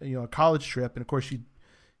did, a college trip. And of course you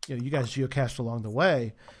guys geocached along the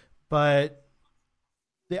way, but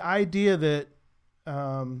the idea that,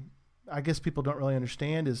 I guess people don't really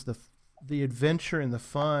understand is the adventure and the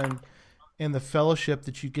fun and the fellowship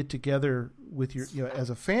that you get together with your, as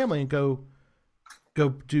a family and go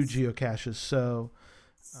do geocaches. So,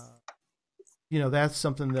 that's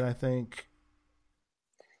something that I think,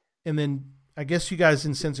 and then I guess you guys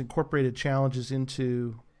in a sense incorporated challenges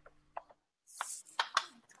into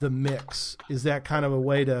the mix. Is that kind of a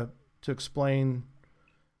way to explain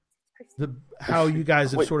how you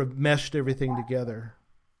guys have sort of meshed everything together?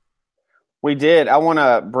 We did. I want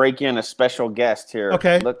to break in a special guest here.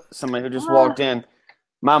 Okay. Look, somebody who just walked in.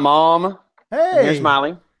 My mom. Hey. Here's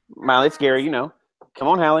Miley. Miley, it's Gary, Come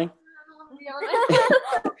on, Hallie.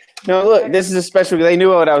 No, look, this is a special. They knew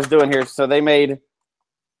what I was doing here, so they made.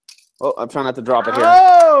 Oh, I'm trying not to drop it here.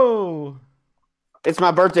 Oh! It's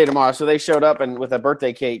my birthday tomorrow, so they showed up and with a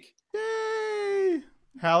birthday cake. Yay!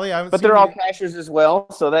 Hallie, I haven't But seen they're all you. cashers as well,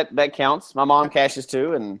 so that counts. My mom cashes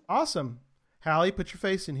too, and Awesome. Hallie, put your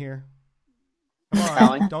face in here. Come on.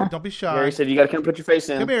 Hallie. Don't be shy. Gary said you got to come put your face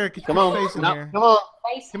in. Come here. Get Come your on. face in No, here. come on.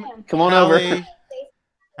 Come on over.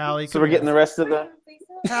 Hallie, So we're getting the rest of the.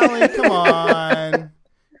 Hallie, come on.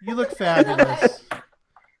 You look fabulous.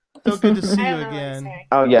 So good to see you again.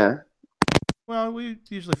 Oh yeah. Well, we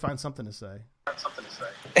usually find something to say.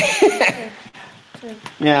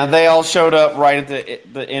 Yeah, they all showed up right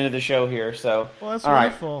at the end of the show here. So Well, that's all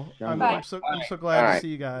right. wonderful. I'm so glad All to right. see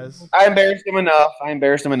you guys. I embarrassed them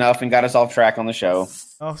enough and got us off track on the show.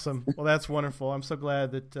 Awesome. Well, that's wonderful. I'm so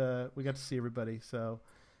glad that we got to see everybody. So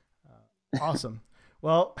awesome.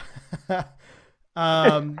 Well, so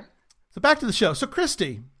back to the show. So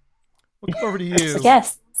Christy, we'll come over to you.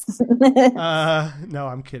 Yes. No,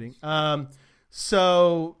 I'm kidding.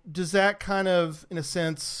 So does that kind of, in a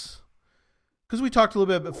sense, because we talked a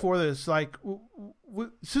little bit before this, like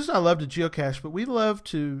Susan and I love to geocache, but we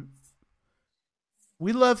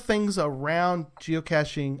love things around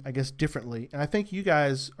geocaching, I guess, differently. And I think you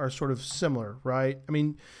guys are sort of similar, right? I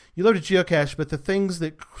mean, you love to geocache, but the things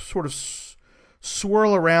that sort of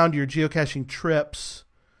swirl around your geocaching trips,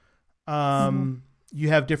 you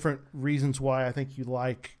have different reasons why I think you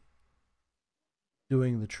like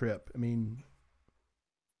doing the trip. I mean,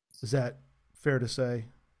 is that fair to say?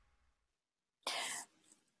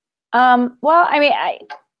 Well, I mean,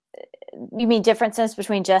 you mean differences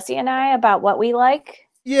between Jesse and I about what we like?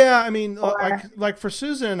 Yeah, I mean, Or- like for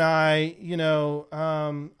Susan and I,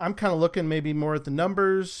 I'm kind of looking maybe more at the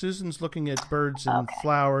numbers. Susan's looking at birds and Okay.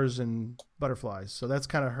 flowers and butterflies, so that's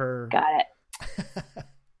kind of her. Got it.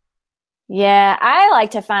 Yeah, I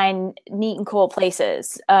like to find neat and cool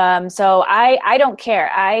places. So I don't care.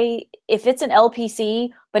 If it's an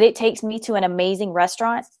LPC, but it takes me to an amazing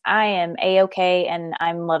restaurant, I am A-okay and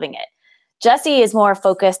I'm loving it. Jesse is more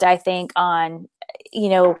focused, I think, on,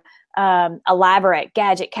 elaborate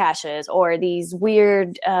gadget caches or these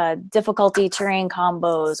weird difficulty terrain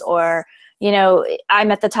combos, or,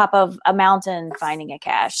 I'm at the top of a mountain finding a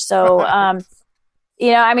cache. So, I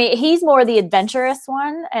mean, he's more the adventurous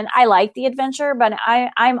one, and I like the adventure, but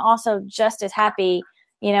I'm also just as happy.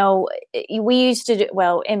 We used to do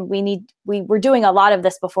well, and we were doing a lot of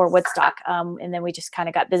this before Woodstock, and then we just kind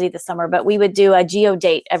of got busy this summer. But we would do a geo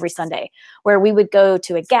date every Sunday, where we would go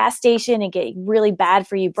to a gas station and get really bad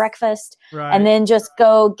for you breakfast, Right. and then just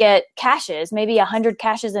go get caches, maybe 100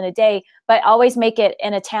 caches in a day, but always make it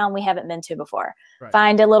in a town we haven't been to before. Right.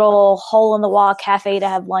 Find a little hole in the wall cafe to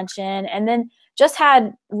have lunch in, and then just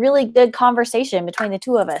had really good conversation between the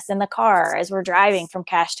two of us in the car as we're driving from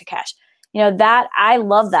cache to cache. That I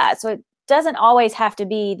love that. So it doesn't always have to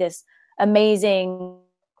be this amazing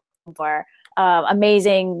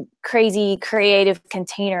crazy creative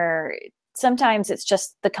container. Sometimes it's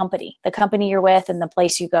just the company you're with and the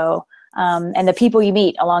place you go, and the people you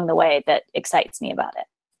meet along the way that excites me about it.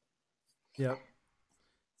 Yep.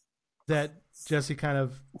 That Jesse kind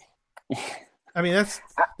of. I mean, that's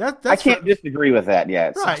I can't disagree with that.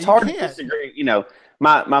 Yeah, Right, it's you hard to can't. disagree.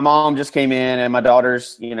 My mom just came in, and my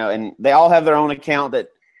daughters, and they all have their own account that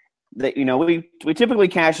we typically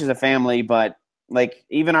cache as a family, but like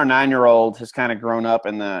even our 9-year-old has kind of grown up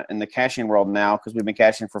in the caching world now because we've been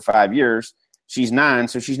caching for 5 years. She's 9,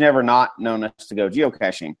 so she's never not known us to go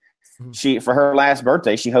geocaching. Mhm. For her last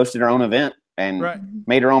birthday, she hosted her own event and Right.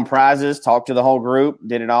 made her own prizes, talked to the whole group,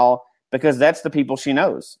 did it all because that's the people she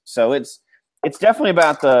knows. So it's definitely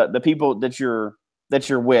about the people that you're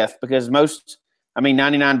with, because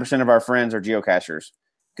 99% of our friends are geocachers,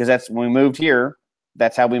 because that's when we moved here.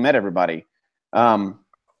 That's how we met everybody. But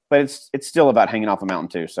it's still about hanging off a mountain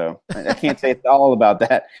too. So I can't say it's all about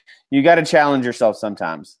that. You got to challenge yourself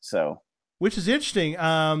sometimes. So, Which is interesting.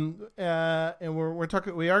 And we are going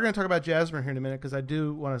to talk about Jasmine here in a minute, because I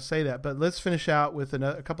do want to say that. But let's finish out with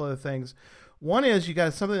a couple other things. One is you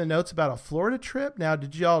got something in the notes about a Florida trip. Now,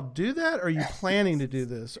 did y'all do that? Or are you planning to do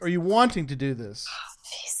this? Or are you wanting to do this?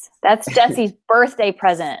 Jeez. That's Jesse's birthday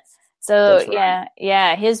present. So That's right.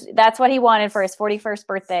 yeah, that's what he wanted for his 41st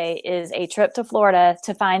birthday, is a trip to Florida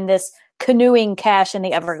to find this canoeing cache in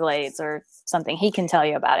the Everglades or something. He can tell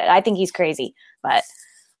you about it. I think he's crazy, but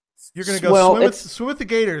You're going to go Well, swim with the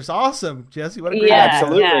gators. Awesome, Jesse. What a great Yeah, idea.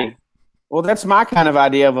 absolutely. yeah. Well, that's my kind of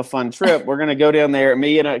idea of a fun trip. We're going to go down there.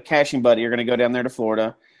 Me and a caching buddy are going to go down there to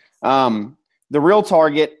Florida. The real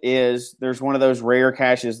target is there's one of those rare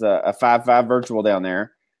caches, a 5.5 virtual down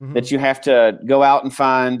there, Mhm. that you have to go out and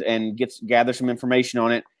find and gather some information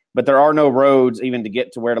on it. But there are no roads even to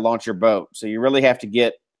get to where to launch your boat. So you really have to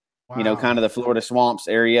get, Wow. kind of the Florida swamps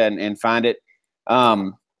area and find it.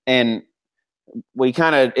 And it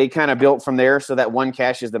kind of built from there. So that one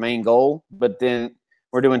cache is the main goal. But then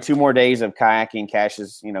we're doing 2 more days of kayaking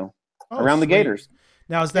caches, Oh, around the sweet. gators.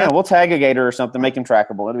 Now, is Yeah, that we'll tag a gator or something, make him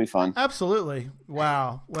trackable. It'll be fun. absolutely?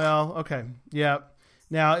 Wow. Well, okay. Yeah.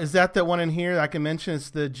 Now, is that the one in here that I can mention? It's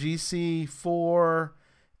the GC4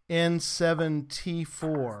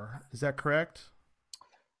 N7T4. Is that correct?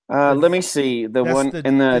 Let me see the That's one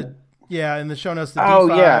in the. in the show notes, the Oh,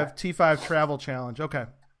 D5 yeah. T5 Travel Challenge. Okay.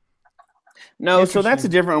 No, so that's a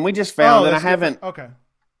Interesting. different one. We just found that I that's haven't. different. Okay.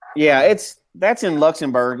 Yeah, that's in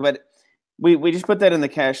Luxembourg, but we just put that in the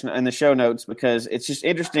cache in the show notes because it's just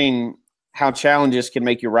interesting how challenges can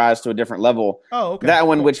make you rise to a different level. Oh, okay. That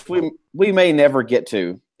one, Cool. which we may never get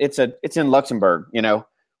to, it's in Luxembourg. We don't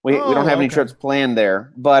have any okay. trips planned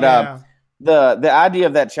there, but Yeah. the idea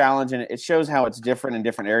of that challenge, and it shows how it's different in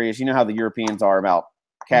different areas. You know how the Europeans are about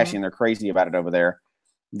caching; Mm-hmm. they're crazy about it over there.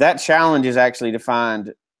 That challenge is actually to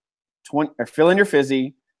find fill in your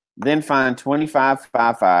fizzy, then find 25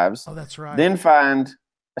 5.5s, Oh, that's right. then find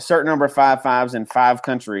a certain number of 5.5s in 5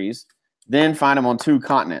 countries, then find them on 2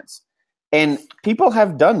 continents. And people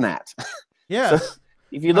have done that. yes.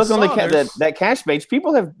 If you look I on saw there's- that cache page,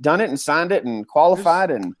 people have done it and signed it and qualified,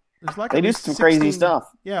 and there's like They at do least some crazy 16 stuff.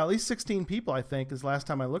 Yeah, at least 16 people, I think, is last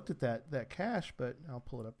time I looked at that cache, but I'll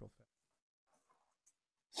pull it up real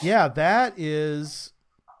fast. Yeah, that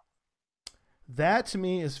to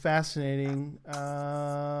me is fascinating.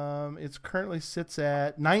 It's currently sits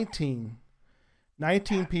at 19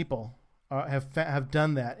 people have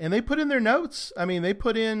done that, and they put in their notes. I mean, they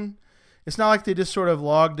put in. It's not like they just sort of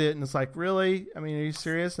logged it and it's like, really? I mean, are you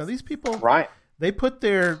serious? Now these people, Right? They put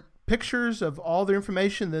their pictures of all their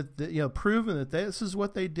information that proving that this is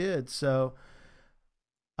what they did. So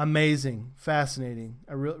amazing, fascinating.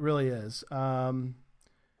 It really is. Doc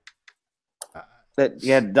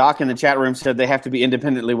in the chat room said they have to be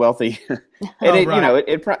independently wealthy, and right.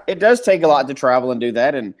 it does take a lot to travel and do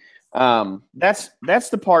that, and that's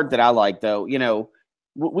the part that I like, though.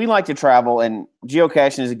 We like to travel, and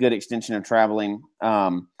geocaching is a good extension of traveling.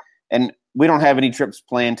 And we don't have any trips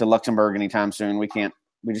planned to Luxembourg anytime soon. We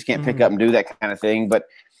just can't pick up and do that kind of thing. But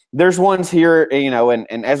there's ones here,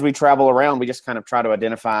 and as we travel around, we just kind of try to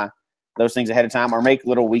identify those things ahead of time or make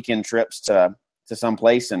little weekend trips to some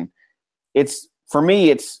place. And for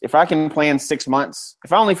me, if I can plan 6 months,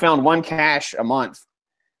 if I only found one cache a month,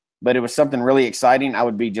 but it was something really exciting, I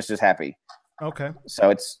would be just as happy. Okay. So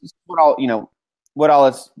it's what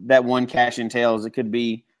all that one cache entails. It could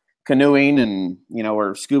be canoeing and,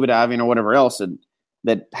 or scuba diving or whatever else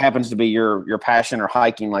that happens to be your passion, or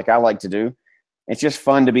hiking like I like to do. It's just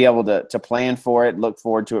fun to be able to plan for it, look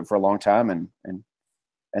forward to it for a long time, and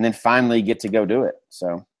then finally get to go do it.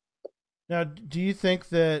 So now, do you think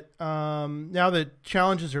that now that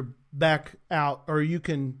challenges are back out, or you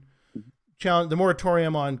can challenge the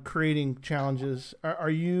moratorium on creating challenges, are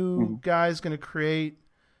you guys going to create?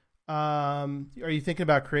 Are you thinking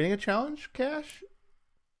about creating a challenge cache?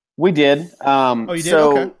 We did. Oh, you did?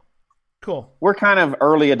 So okay. Cool. We're kind of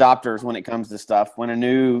early adopters when it comes to stuff. When a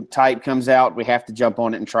new type comes out, we have to jump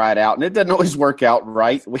on it and try it out. And it doesn't always work out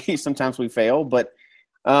right. Sometimes we fail. But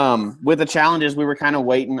with the challenges, we were kind of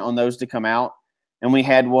waiting on those to come out. And we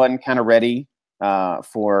had one kind of ready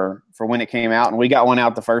for when it came out. And we got one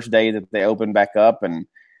out the first day that they opened back up. And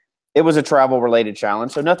it was a travel-related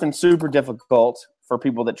challenge. So nothing super difficult for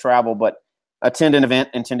people that travel, but attend an event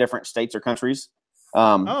in 10 different states or countries.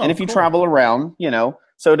 And if you travel around,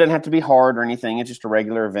 so it doesn't have to be hard or anything. It's just a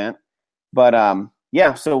regular event. But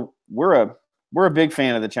so we're a big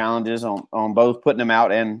fan of the challenges on both putting them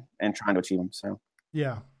out and trying to achieve them. So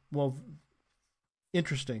yeah, well,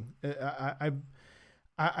 interesting.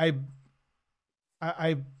 I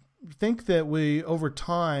think that we over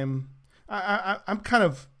time, I'm kind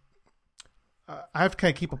of I have to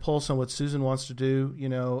kind of keep a pulse on what Susan wants to do,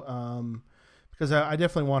 because I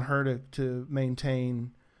definitely want her to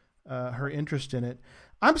maintain her interest in it.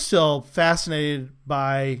 I'm still fascinated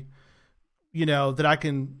by, that I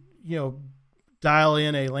can, dial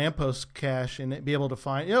in a lamppost cache and be able to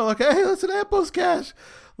find, look, hey, that's a lamppost cache.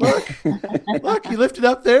 Look, look, you lift it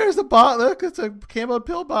up. There's a bottle. Look, it's a Camo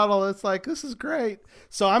pill bottle. It's like, this is great.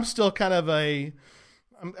 So I'm still kind of I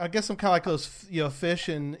guess I'm kind of like those, fish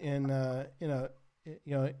in the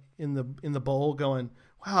bowl going,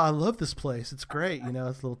 wow, I love this place. It's great. It's a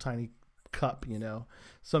little tiny cup,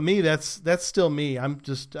 So me, that's still me. I'm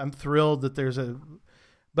thrilled that there's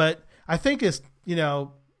but I think it's,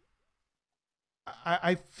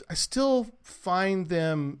 I still find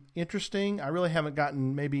them interesting. I really haven't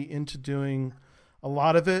gotten maybe into doing a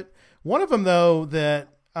lot of it. One of them though, that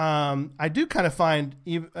I do kind of find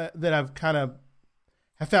that I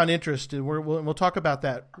found interest in, we'll talk about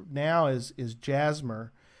that now, is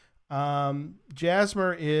Jasmer.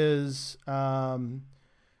 Jasmer is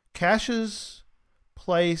caches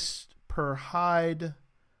placed per hide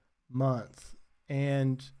month.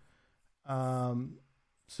 And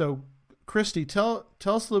so Christy, tell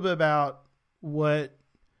us a little bit about what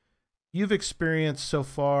you've experienced so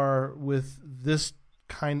far with this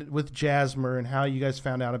with Jasmer, and how you guys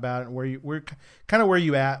found out about it, and where you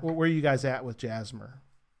guys at with Jasmer.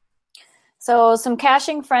 So some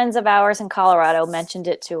caching friends of ours in Colorado mentioned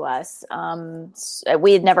it to us.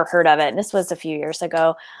 We had never heard of it, and this was a few years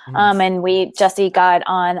ago. And Jesse got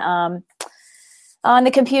on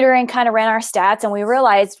the computer and kind of ran our stats, and we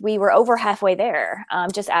realized we were over halfway there,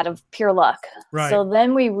 just out of pure luck. Right. So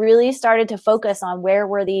then we really started to focus on where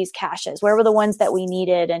were these caches, where were the ones that we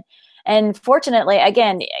needed. And fortunately,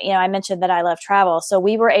 again, I mentioned that I love travel. So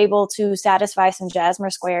we were able to satisfy some Jasmer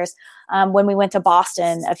squares when we went to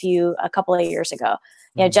Boston a couple of years ago.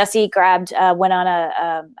 Jesse went on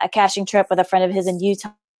a caching trip with a friend of his in Utah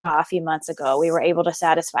a few months ago. We were able to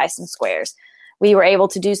satisfy some squares. we were able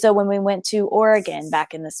to do so when we went to Oregon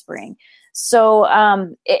back in the spring. So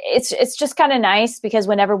it's just kind of nice because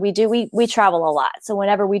whenever we do, we travel a lot. So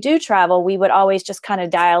whenever we do travel, we would always just kind of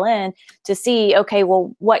dial in to see, okay,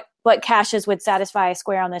 well, what caches would satisfy a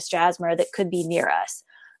square on this Jasmer that could be near us.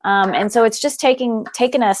 And so it's just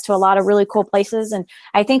taken us to a lot of really cool places. And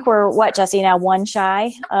I think we're, Jesse, now one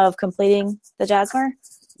shy of completing the Jasmer?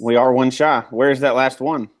 We are one shy. Where's that last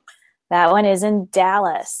one? That one is in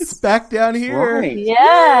Dallas. It's back down here. Right.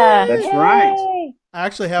 Yeah. That's Yay. right. I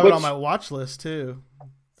actually have it on my watch list too.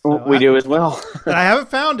 So We do as well. but I haven't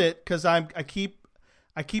found it because I keep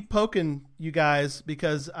poking you guys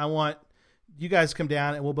because I want you guys to come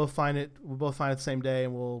down and we'll both find it. We'll both find it the same day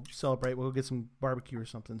and we'll celebrate. We'll get some barbecue or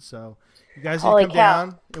something. So you guys need to come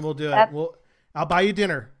down and we'll do it. I'll buy you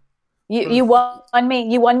dinner. You won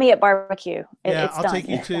me. You won me at barbecue. I'll take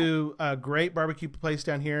you to a great barbecue place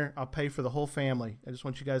down here. I'll pay for the whole family. I just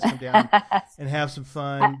want you guys to come down and have some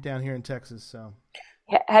fun down here in Texas. So,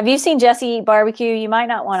 have you seen Jesse eat barbecue? You might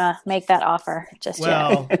not want to make that offer just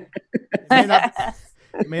yet.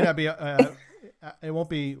 It may not be. It won't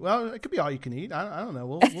be. Well, it could be all you can eat. I don't know.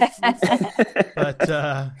 We'll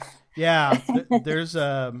but there's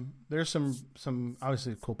some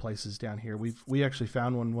obviously cool places down here. We actually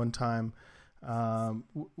found one time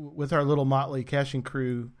with our little motley caching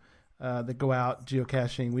crew that go out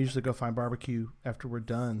geocaching. We usually go find barbecue after we're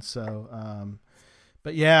done. So,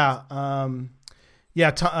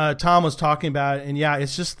 Tom was talking about it, and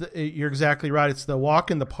it's just you're exactly right. It's the Walk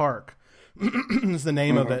in the Park is the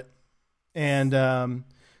name of it, and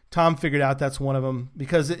Tom figured out that's one of them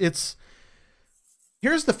because it's.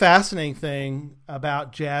 Here's the fascinating thing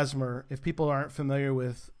about Jasmer, if people aren't familiar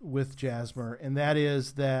with Jasmer, and that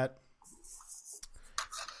is that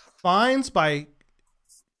fines by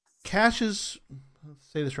caches,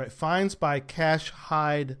 let's say this right, fines by cache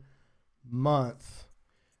hide month.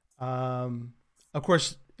 Of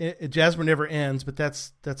course, Jasmer never ends, but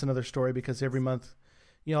that's another story because every month,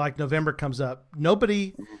 like November comes up.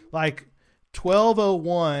 Nobody, like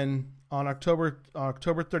 12/01 on October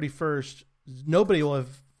 31st, nobody will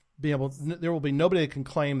have been able. There will be nobody that can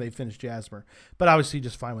claim they finished Jasmer, but obviously you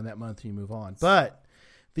just find one that month and you move on. But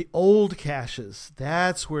the old caches,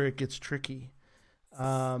 that's where it gets tricky,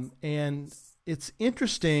 and it's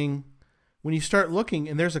interesting when you start looking.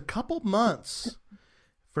 And there's a couple months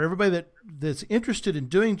for everybody that's interested in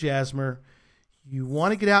doing Jasmer. You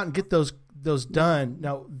want to get out and get those done.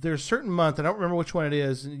 Now there's a certain month. I don't remember which one it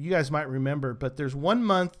is. You guys might remember, but there's one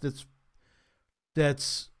month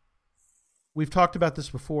that's. We've talked about this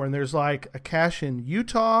before, and there's like a cache in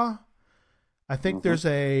Utah. I think there's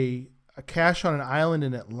a cache on an island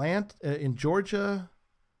in in Georgia.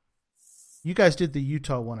 You guys did the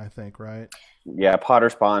Utah one, I think, right? Yeah,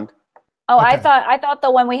 Potter's Pond. Oh, Okay. I thought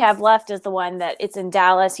the one we have left is the one that it's in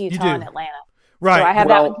Dallas, Utah, and Atlanta. Right. So I have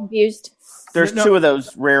that one confused. There's two of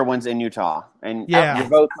those rare ones in Utah, and you're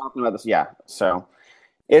both talking about this. Yeah, so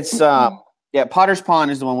it's Potter's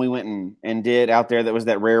Pond is the one we went and did out there. That was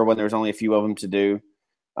that rare one. There was only a few of them to do.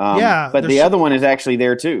 But the other one is actually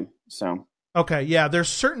there too. So okay, yeah. There's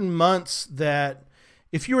certain months that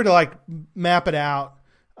if you were to like map it out,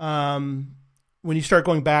 when you start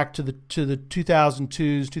going back to the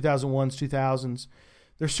 2002s, 2001s, 2000s,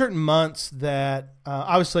 there's certain months that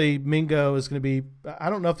obviously Mingo is going to be. I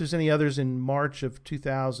don't know if there's any others in March of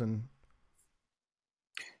 2000.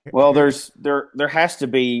 Well, there has to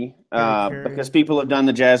be because people have done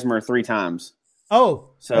the Jasmer 3 times. Oh,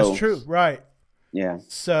 so that's true, right? Yeah.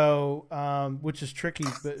 So, which is tricky,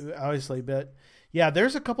 but obviously,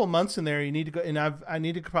 there's a couple months in there you need to go, and I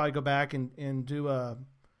need to probably go back and do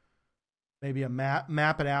maybe a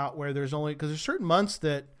map it out where there's only because there's certain months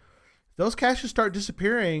that those caches start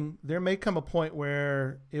disappearing. There may come a point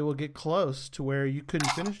where it will get close to where you couldn't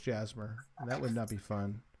finish Jasmer, and that would not be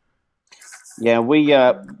fun. Yeah,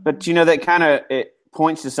 but that kind of it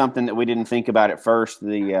points to something that we didn't think about at first.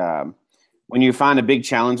 When you find a big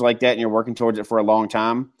challenge like that and you're working towards it for a long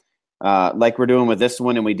time, like we're doing with this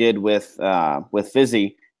one and we did with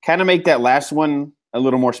Fizzy, kind of make that last one a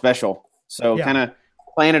little more special. So kind of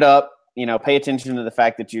plan it up, pay attention to the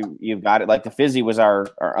fact that you've got it. Like the Fizzy was our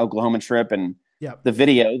Oklahoma trip, and the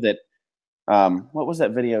video that what was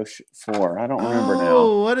that video for? I don't remember now.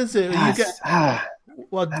 Oh, what is it?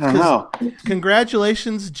 Well, I don't know.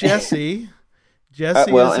 Congratulations, Jesse. Jesse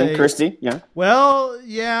and Christy, yeah. Well,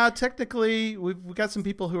 yeah. Technically, we've got some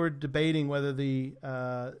people who are debating whether you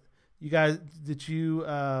guys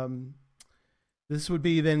this would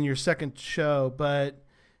be then your second show, but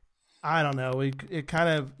I don't know. It kind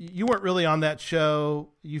of you weren't really on that show.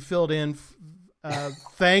 You filled in,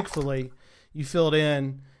 thankfully. You filled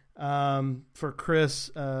in for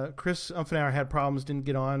Chris. Chris Umfenauer had problems, didn't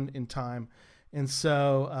get on in time, and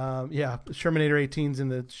so Shermanator 18's in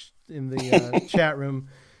the chat room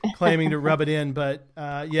claiming to rub it in. But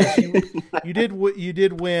yes, you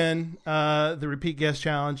did win the repeat guest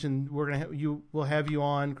challenge, and we'll have you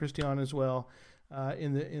on, Christy, on as well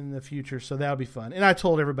in the future. So that'll be fun. And I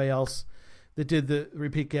told everybody else that did the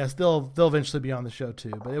repeat guest, they'll eventually be on the show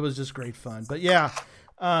too. But it was just great fun. But yeah.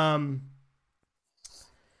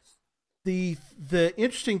 The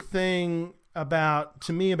interesting thing about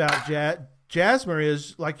Jasmer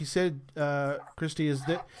is, like you said, Christy, is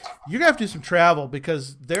that you're gonna have to do some travel,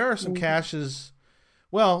 because there are some caches.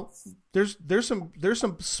 Well, there's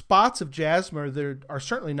some spots of Jasmer that are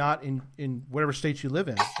certainly not in whatever state you live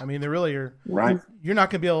in. I mean, they really are. Right. You're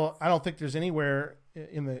not gonna be able. I don't think there's anywhere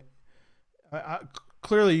in the.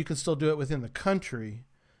 Clearly, you can still do it within the country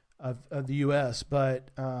of the U.S.,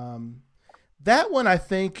 but. That one I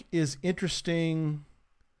think is interesting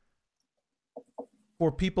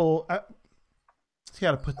for people. See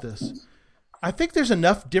how to put this. I think there's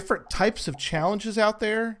enough different types of challenges out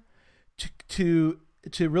there to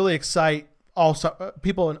really excite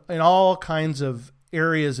people in all kinds of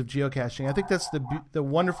areas of geocaching. I think that's the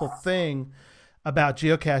wonderful thing about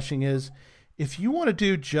geocaching is if you want to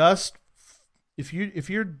do if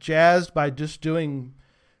you're jazzed by just doing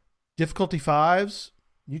difficulty 5s.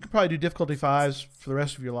 You could probably do difficulty 5s for the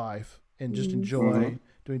rest of your life and just enjoy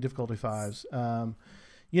doing difficulty 5s. And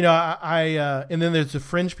then there's the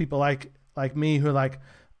fringe people like me who are like,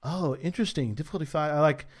 oh, interesting, difficulty 5. I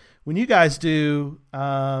like when you guys do,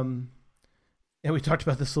 and we talked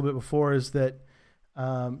about this a little bit before, is that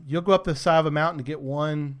you'll go up the side of a mountain to get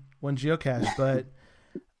one geocache, but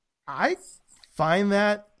I find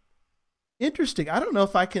that interesting. I don't know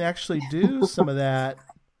if I can actually do some of that.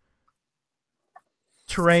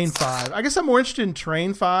 Terrain 5. I guess I'm more interested in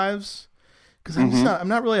terrain 5s because I'm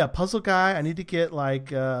not really a puzzle guy. I need to get like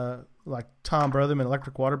Tom Brotherman,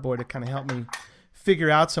 Electric Water Boy, to kind of help me figure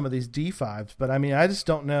out some of these D5s. But I mean, I just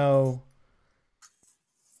don't know.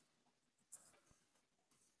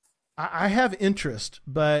 I have interest,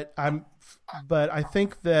 but I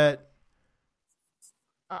think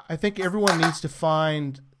everyone needs to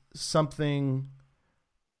find something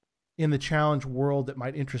in the challenge world that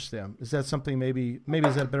might interest them. Is that something maybe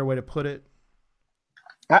is that a better way to put it?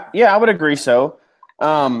 Yeah, I would agree so. We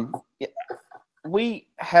all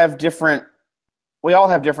have different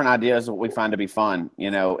ideas of what we find to be fun,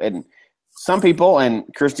 and some people, and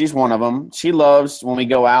Christy's one of them, she loves when we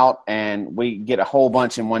go out and we get a whole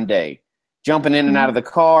bunch in one day, jumping in and out of the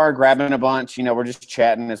car, grabbing a bunch, we're just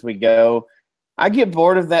chatting as we go. I get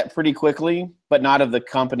bored of that pretty quickly, but not of the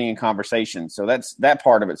company and conversation. So that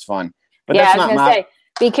part of it's fun. But yeah, that's I was not going to say,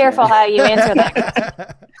 be careful how you answer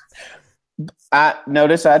that. I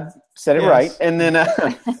notice I said it right, and then,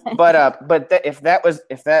 if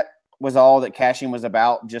that was all that caching was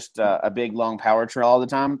about, just a big long power trail all the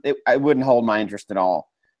time, it wouldn't hold my interest at all.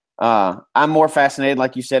 I'm more fascinated,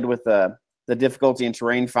 like you said, with the difficulty in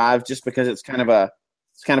terrain 5, just because it's kind of a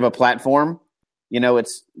platform. You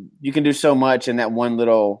can do so much in that one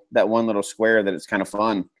little square that it's kind of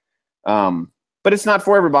fun. But it's not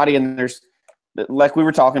for everybody. And there's, like we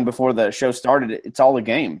were talking before the show started, it's all a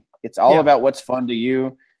game. It's all about what's fun to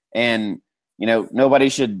you. And, nobody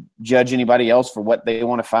should judge anybody else for what they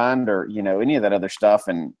want to find or, any of that other stuff.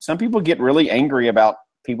 And some people get really angry about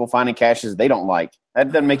people finding caches they don't like.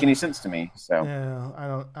 That doesn't make any sense to me. So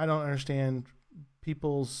yeah, I don't understand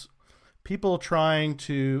people trying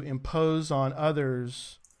to impose on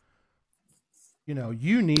others,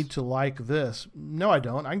 you need to like this. No, I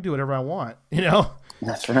don't. I can do whatever I want,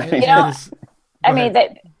 That's right.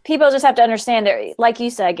 That people just have to understand that, like you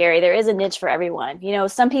said, Gary, there is a niche for everyone.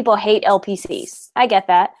 Some people hate LPCs. I get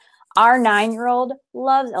that. Our 9-year-old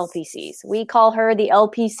loves LPCs. We call her the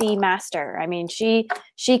LPC master. I mean, she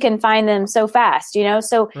can find them so fast,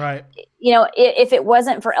 so, right. If it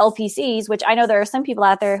wasn't for LPCs, which I know there are some people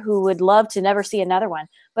out there who would love to never see another one,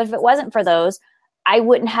 but if it wasn't for those, I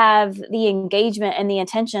wouldn't have the engagement and the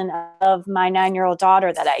attention of my 9-year-old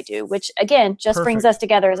daughter that I do, which again, just brings us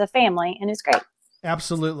together as a family, and it's great.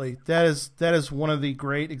 Absolutely. That is one of the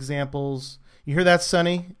great examples. You hear that,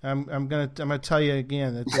 Sonny? I'm gonna tell you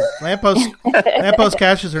again that the lamppost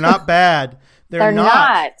caches are not bad. They're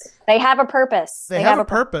not. They have a purpose. They have a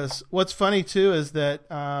purpose. What's funny too is that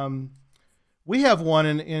we have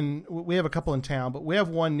one we have a couple in town, but we have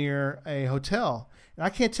one near a hotel, and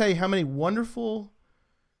I can't tell you how many wonderful.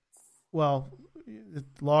 Well,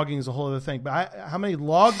 logging is a whole other thing, but how many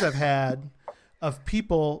logs I've had of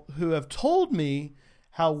people who have told me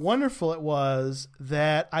how wonderful it was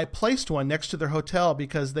that I placed one next to their hotel,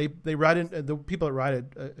 because they write in, the people that write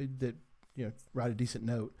write a decent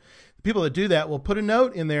note. The people that do that will put a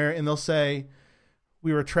note in there, and they'll say,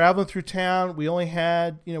 we were traveling through town. We only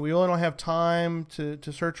don't have time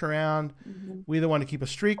to search around. Mm-hmm. We either want to keep a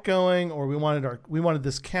streak going, or we wanted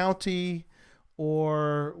this county,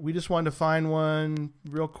 or we just wanted to find one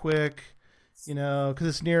real quick, because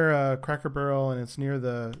it's near Cracker Barrel and it's near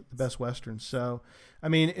the Best Western. So, I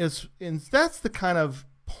mean, that's the kind of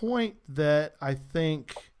point that I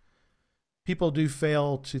think people do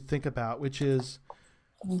fail to think about, which is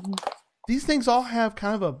these things all have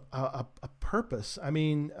kind of a purpose. I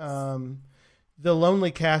mean, the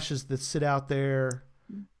lonely caches that sit out there,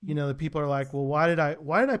 the people are like, well, why did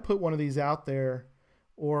I put one of these out there?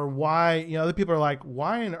 Or why, other people are like,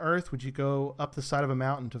 why on earth would you go up the side of a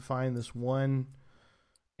mountain to find this one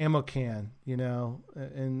ammo can,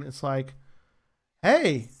 and it's like,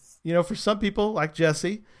 hey, for some people like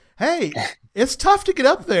Jesse, hey, it's tough to get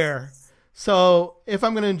up there. So if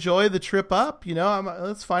I'm going to enjoy the trip up,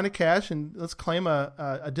 let's find a cache and let's claim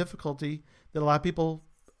a difficulty that a lot of people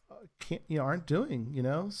aren't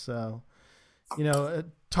doing, So,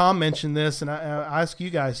 Tom mentioned this, and I ask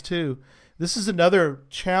you guys too. This is another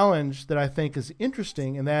challenge that I think is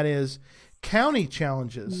interesting, and that is county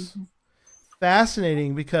challenges. Mm-hmm.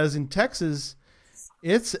 Fascinating, because in Texas,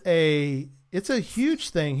 it's a huge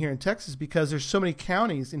thing here in Texas because there's so many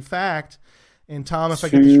counties. In fact, and Tom, if I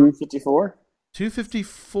get this right,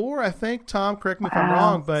 254, I think. Tom, correct me if I'm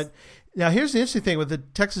wrong. But now here's the interesting thing with the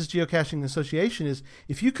Texas Geocaching Association is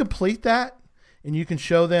if you complete that and you can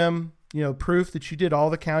show them, proof that you did all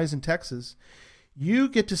the counties in Texas, you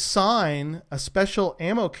get to sign a special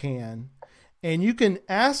ammo can, and you can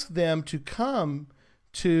ask them to come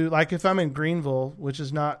to, like if I'm in Greenville, which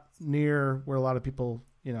is not near where a lot of people,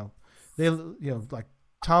 like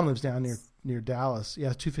Tom lives down near Dallas.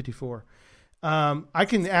 Yeah, 254. I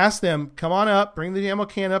can ask them, come on up, bring the ammo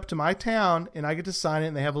can up to my town, and I get to sign it,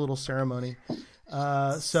 and they have a little ceremony.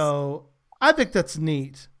 So I think that's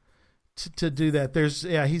neat to do that.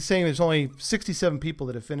 He's saying there's only 67 people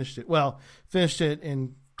that have finished it. Well, finished it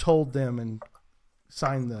and told them and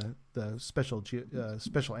signed the special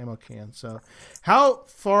ammo can. So how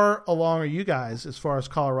far along are you guys as far as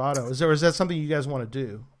Colorado? Is that something you guys want to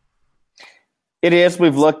do? It is.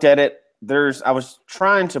 We've looked at it. I was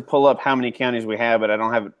trying to pull up how many counties we have, but I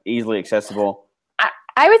don't have it easily accessible.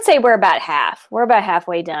 I would say we're about half. We're about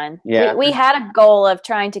halfway done. Yeah. We had a goal of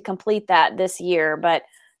trying to complete that this year, but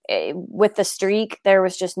with the streak, there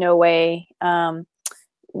was just no way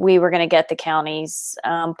we were going to get the counties.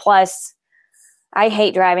 Plus, I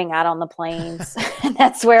hate driving out on the plains.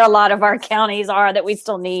 That's where a lot of our counties are that we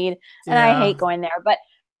still need, and I hate going there.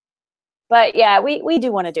 But yeah, we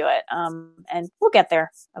do want to do it, and we'll get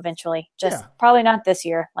there eventually. Just probably not this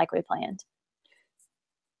year like we planned.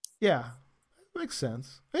 Yeah, makes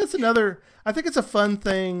sense. I think it's a fun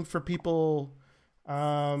thing for people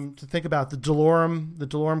to think about. The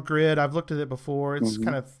DeLorme grid. I've looked at it before. It's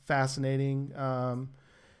kind of fascinating,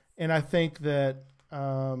 and I think that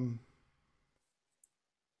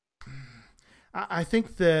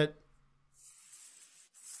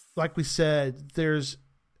like we said, there's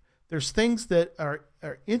things that are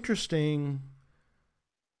interesting,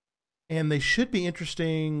 and they should be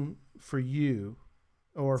interesting for you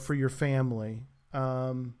or for your family,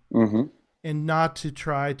 and not to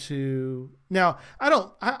try to. Now,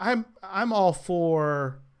 I'm all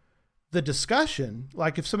for the discussion.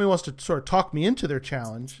 Like if somebody wants to sort of talk me into their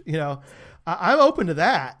challenge, I'm open to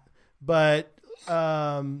that. But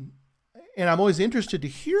and I'm always interested to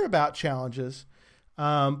hear about challenges.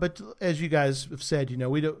 But as you guys have said,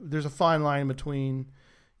 there's a fine line between,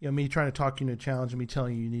 me trying to talk you into a challenge and me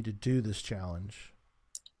telling you need to do this challenge.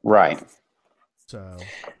 Right. So.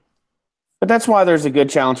 But that's why there's a good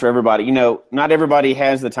challenge for everybody. Not everybody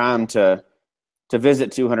has the time to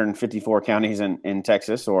visit 254 counties in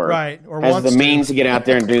Texas, or has the means to get out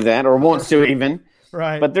there and do that, or wants to even.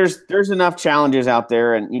 Right. But there's enough challenges out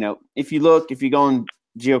there, and if you go on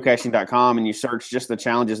geocaching.com and you search just the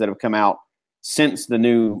challenges that have come out since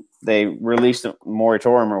they released a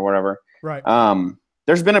moratorium or whatever. Right.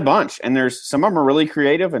 There's been a bunch, and some of them are really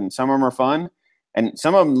creative, and some of them are fun, and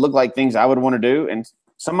some of them look like things I would want to do, and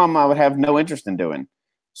some of them I would have no interest in doing.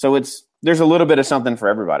 So there's a little bit of something for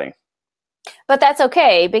everybody. But that's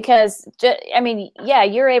okay, because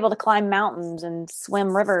you're able to climb mountains and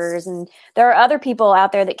swim rivers, and there are other people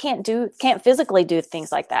out there that can't physically do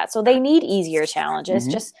things like that. So they need easier challenges,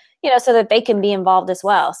 just so that they can be involved as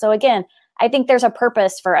well. So again, I think there's a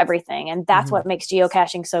purpose for everything. And that's what makes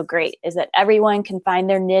geocaching so great, is that everyone can find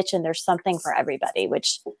their niche and there's something for everybody,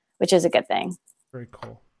 which is a good thing. Very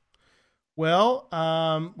cool. Well,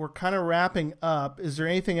 we're kind of wrapping up. Is there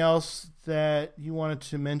anything else that you wanted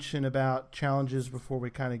to mention about challenges before we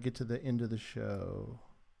kind of get to the end of the show?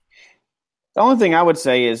 The only thing I would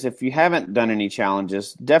say is if you haven't done any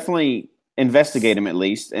challenges, definitely investigate them at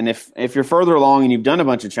least. And if you're further along and you've done a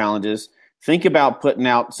bunch of challenges, think about putting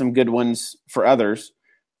out some good ones for others.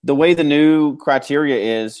 The way the new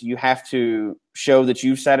criteria is, you have to show that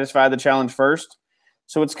you've satisfied the challenge first.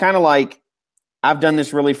 So it's kind of like, I've done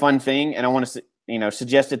this really fun thing and I want to,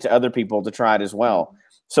 suggest it to other people to try it as well.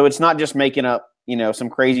 So it's not just making up, some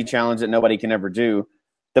crazy challenge that nobody can ever do.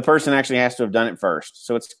 The person actually has to have done it first.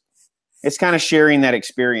 So it's kind of sharing that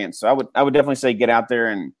experience. So I would definitely say get out there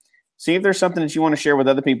and see if there's something that you want to share with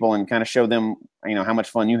other people and kind of show them, how much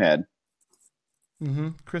fun you had. Mm-hmm.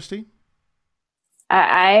 Christy?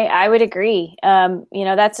 I would agree.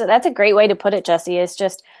 That's a great way to put it, Jesse. It's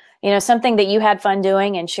just, something that you had fun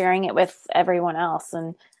doing and sharing it with everyone else.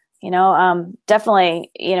 And,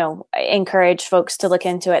 definitely, encourage folks to look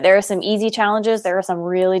into it. There are some easy challenges. There are some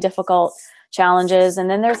really difficult challenges. And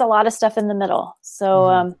then there's a lot of stuff in the middle.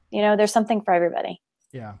 So, there's something for everybody.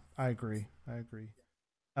 Yeah, I agree. Want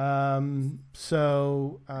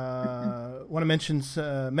to mention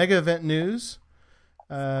Mega Event News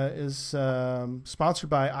is sponsored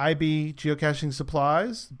by IB Geocaching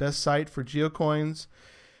Supplies. Best site for geocoins,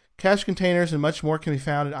 cache containers, and much more can be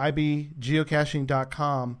found at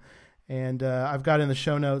ibgeocaching.com. And I've got in the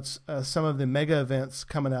show notes some of the mega events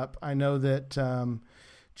coming up. I know that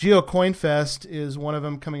GeoCoin Fest is one of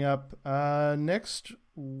them coming up next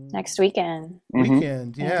weekend.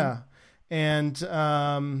 Weekend, yeah. And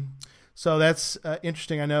so that's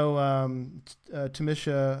interesting. I know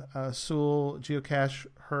Tamisha Sewell, Geocache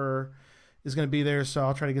Her, is going to be there, so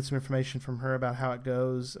I'll try to get some information from her about how it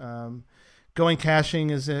goes. Going Caching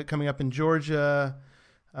is coming up in Georgia.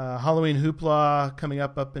 Halloween Hoopla coming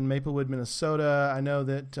up in Maplewood, Minnesota. I know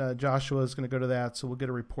that Joshua is going to go to that, so we'll get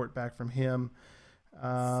a report back from him.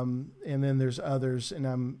 And then there's others, and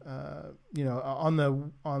I'm on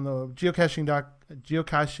the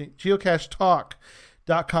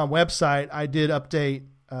geocachetalk.com website, I did update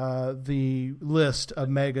the list of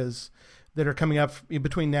megas that are coming up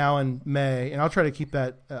between now and May, and I'll try to keep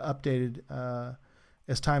that updated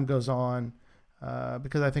as time goes on,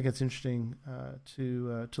 because I think it's interesting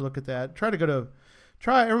to look at that. Try to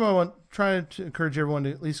encourage everyone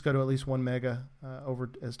to at least go to at least one mega over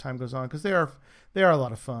as time goes on, because they are a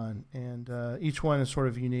lot of fun, and each one is sort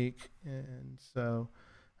of unique, and so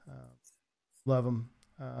love them.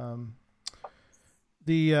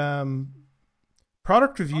 The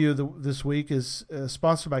product review this week is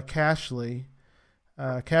sponsored by Cachly.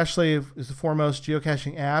 Cachly is the foremost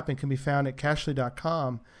geocaching app and can be found at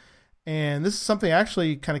cachly.com. And this is something that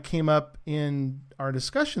actually kind of came up in our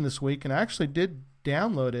discussion this week, and I actually did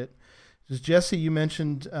download it. Just Jesse, you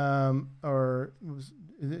mentioned, or it was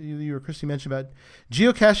you or Christy mentioned about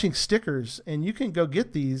geocaching stickers, and you can go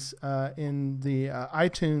get these in the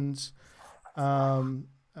iTunes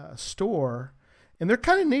store, and they're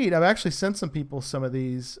kind of neat. I've actually sent some people some of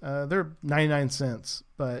these. They're 99 cents,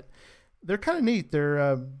 but they're kind of neat.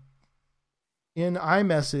 They're in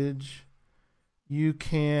iMessage. You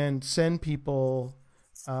can send people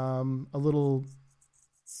a little,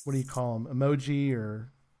 what do you call them, emoji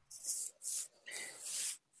or?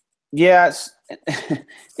 Yes.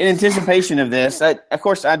 In anticipation of this, of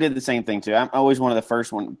course, I did the same thing too. I'm always one of the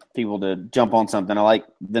first people to jump on something. I like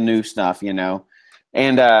the new stuff,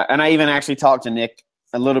 and I even actually talked to Nick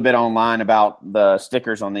a little bit online about the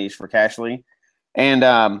stickers on these for Cachly. And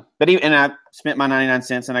but I spent my 99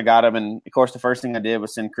 cents and I got them. And of course, the first thing I did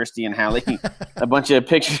was send Christy and Hallie a bunch of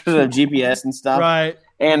pictures of GPS and stuff. Right.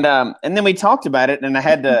 And then we talked about it, and I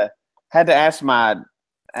had to ask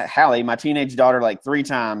Hallie, my teenage daughter, like 3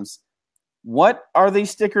 times, what are these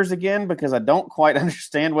stickers again? Because I don't quite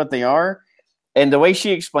understand what they are. And the way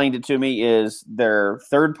she explained it to me is they're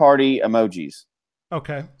third-party emojis.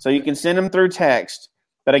 Okay. So you can send them through text.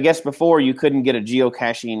 But I guess before you couldn't get a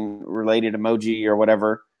geocaching related emoji or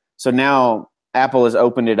whatever. So now Apple has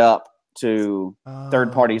opened it up to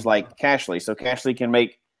third parties like Cachly. So Cachly can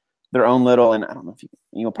make their own little, and I don't know if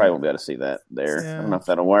you'll probably won't be able to see that there. Yeah. I don't know if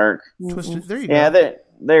that'll work. Twisted. There you go. Yeah,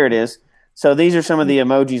 there it is. So these are some of the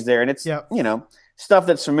emojis there, and it's stuff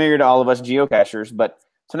that's familiar to all of us geocachers. But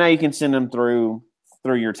so now you can send them through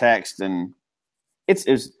your text, and it's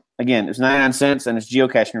 99 cents and it's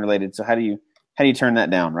geocaching related. So how do you turn that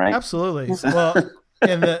down, right? Absolutely. Well,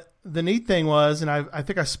 and the neat thing was, and I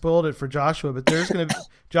think I spoiled it for Joshua, but there's going to be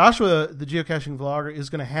Joshua, the geocaching vlogger, is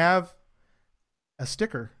going to have a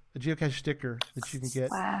sticker, a geocache sticker that you can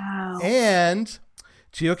get. Wow. And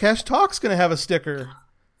Geocache Talk's going to have a sticker.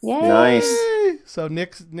 Yay. Nice. So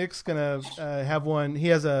Nick's going to have one. He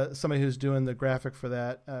has somebody who's doing the graphic for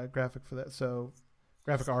that. So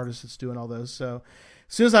graphic artist that's doing all those. So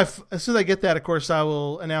as soon as I get that, of course, I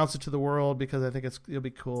will announce it to the world because I think it'll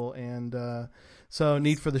be cool. And so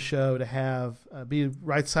neat for the show to have be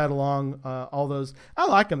right side along all those. I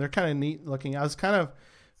like them. They're kind of neat looking. I was kind of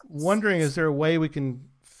wondering, is there a way we can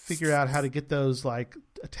figure out how to get those like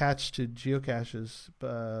attached to geocaches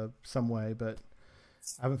some way, but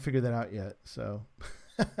I haven't figured that out yet. So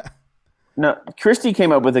No, Christy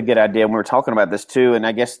came up with a good idea, and we were talking about this too. And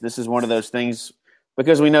I guess this is one of those things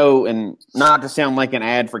because we know, and not to sound like an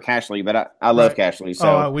ad for Cachly, but I love Cachly.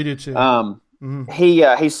 So we do too.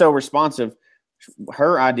 He's so responsive.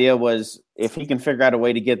 Her idea was if he can figure out a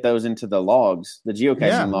way to get those into the logs, the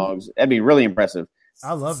geocaching logs, that'd be really impressive.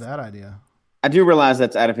 I love that idea. I do realize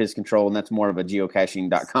that's out of his control, and that's more of a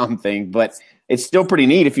geocaching.com thing, but it's still pretty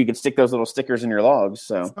neat if you could stick those little stickers in your logs.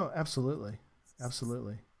 So, absolutely.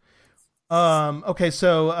 Okay,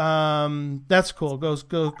 so that's cool.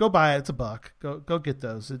 Go buy it. It's $1. Go get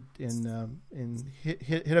those and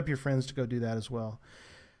hit up your friends to go do that as well.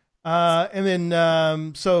 And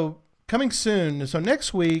then so coming soon. So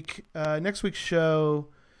next week's show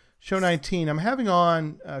 19, I'm having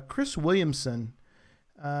on Chris Williamson.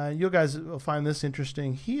 You guys will find this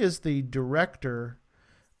interesting. He is the director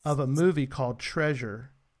of a movie called Treasure,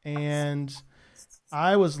 and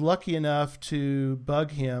I was lucky enough to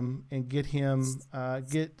bug him and get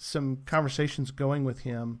some conversations going with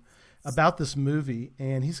him about this movie,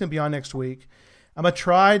 and he's going to be on next week. I'm gonna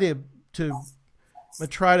try to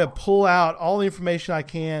pull out all the information I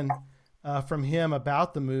can from him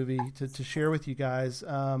about the movie to share with you guys.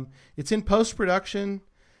 It's in post-production.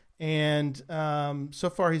 And so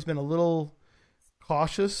far, he's been a little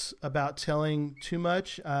cautious about telling too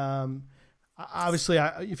much. Obviously,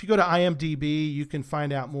 if you go to IMDb, you can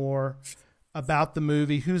find out more about the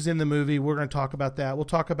movie, who's in the movie. We're going to talk about that. We'll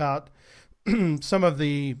talk about some of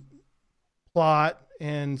the plot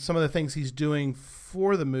and some of the things he's doing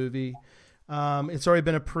for the movie. It's already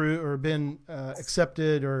been approved or been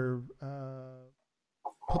accepted or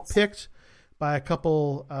picked by a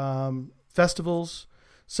couple festivals.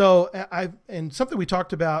 So and something we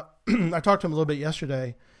talked about, I talked to him a little bit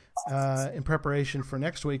yesterday in preparation for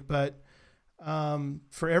next week, but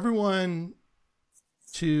for everyone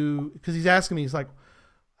because he's asking me, he's like,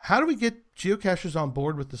 how do we get geocachers on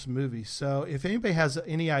board with this movie? So if anybody has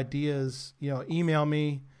any ideas, email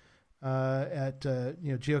me at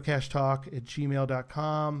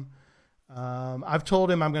geocachetalk@gmail.com. I've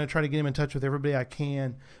told him I'm going to try to get him in touch with everybody I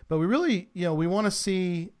can, but we really, we want to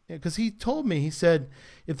see, because he told me, he said,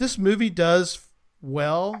 if this movie does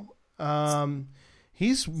well,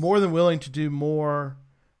 he's more than willing to do more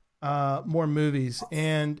movies.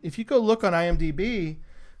 And if you go look on IMDb,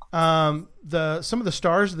 some of the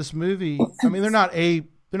stars of this movie, I mean, they're not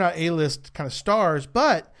A-list kind of stars,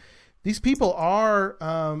 but these people are,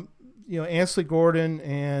 Ansley Gordon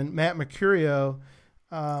and Matt Mercurio,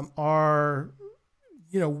 are,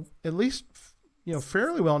 at least,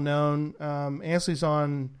 fairly well known. Ansley's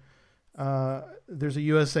on, there's a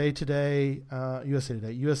USA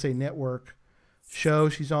Network show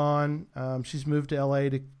she's on. She's moved to LA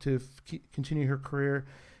to continue her career.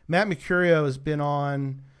 Matt Mercurio has been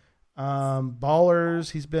on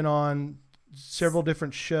Ballers. He's been on several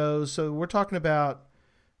different shows. So we're talking about,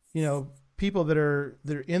 people that are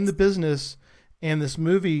in the business, and this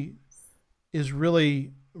movie is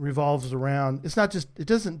really revolves around. It's not just, it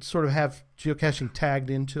doesn't sort of have geocaching tagged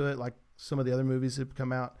into it like some of the other movies that have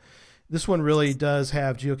come out. This one really does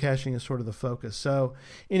have geocaching as sort of the focus. So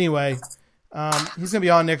anyway, he's going to be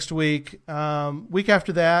on next week. Week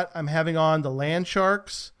after that, I'm having on the Land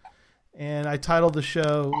Sharks, and I titled the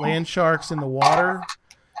show Land Sharks in the Water.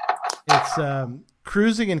 It's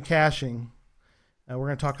cruising and caching. We're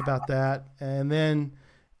going to talk about that. And then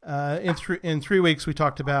in 3 weeks, we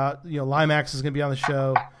talked about, Limax is going to be on the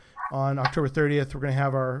show on October 30th. We're going to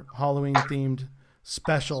have our Halloween-themed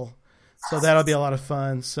special. So that'll be a lot of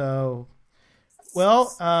fun. So,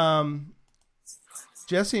 well,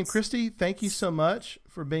 Jesse and Christy, thank you so much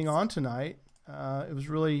for being on tonight. It was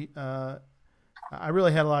really, I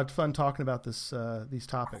really had a lot of fun talking about these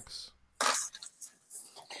topics.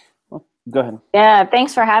 Well, go ahead. Yeah,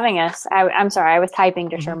 thanks for having us. I'm sorry, I was typing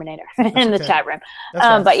to Terminator in the chat room.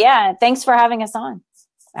 Right. But yeah, thanks for having us on.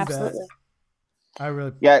 Absolutely. I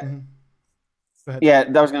really, yeah. Go ahead. Yeah,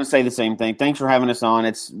 I was going to say the same thing. Thanks for having us on.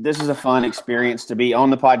 This is a fun experience to be on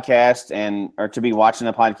the podcast or to be watching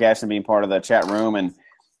the podcast and being part of the chat room. And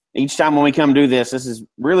each time when we come do this is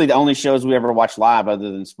really the only shows we ever watch live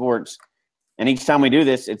other than sports. And each time we do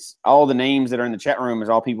this, it's all the names that are in the chat room is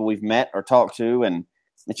all people we've met or talked to, and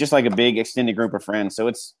it's just like a big extended group of friends.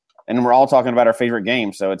 So and we're all talking about our favorite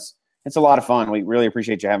game. So it's a lot of fun. We really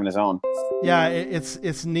appreciate you having us on. Yeah,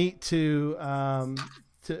 it's neat to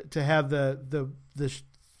have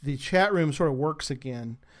the chat room sort of works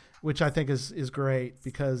again, which I think is great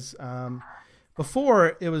because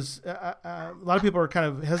before it was a lot of people were kind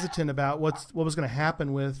of hesitant about what was going to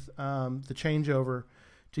happen with the changeover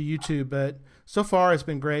to YouTube, but so far it's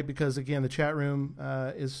been great because again the chat room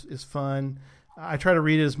is fun. I try to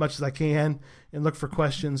read it as much as I can and look for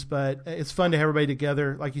questions, but it's fun to have everybody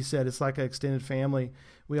together. Like you said, it's like an extended family.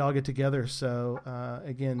 We all get together. So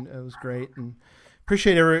again, it was great, and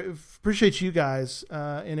appreciate you guys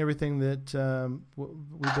and everything that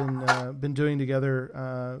we've been doing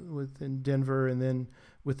together in Denver and then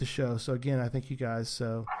with the show. So again, I thank you guys.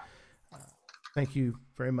 So thank you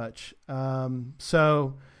very much.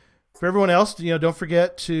 So for everyone else, don't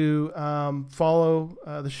forget to follow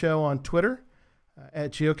the show on Twitter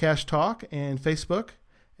at Geocache Talk and Facebook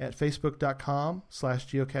at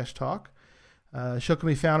facebook.com/geocachetalk. Show can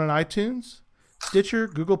be found on iTunes, Stitcher,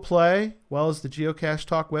 Google Play, as well as the Geocache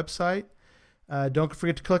Talk website. Don't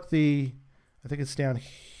forget to click I think it's down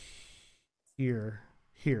here,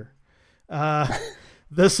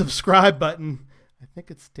 the subscribe button. I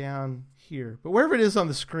think it's down here, but wherever it is on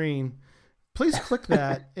the screen, please click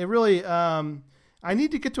that. It really, I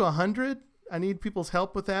need to get to 100. I need people's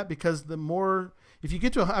help with that because if you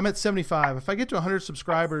get to, I'm at 75. If I get to 100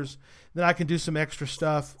 subscribers, then I can do some extra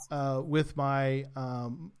stuff with my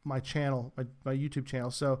my channel, my YouTube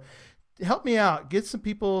channel. So help me out. Get some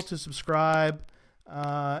people to subscribe,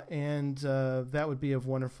 and that would be of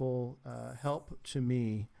wonderful help to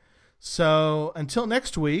me. So until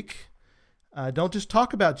next week, don't just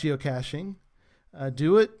talk about geocaching.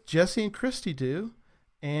 Do what Jesse and Christy do,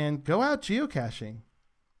 and go out geocaching.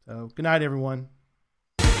 So good night, everyone.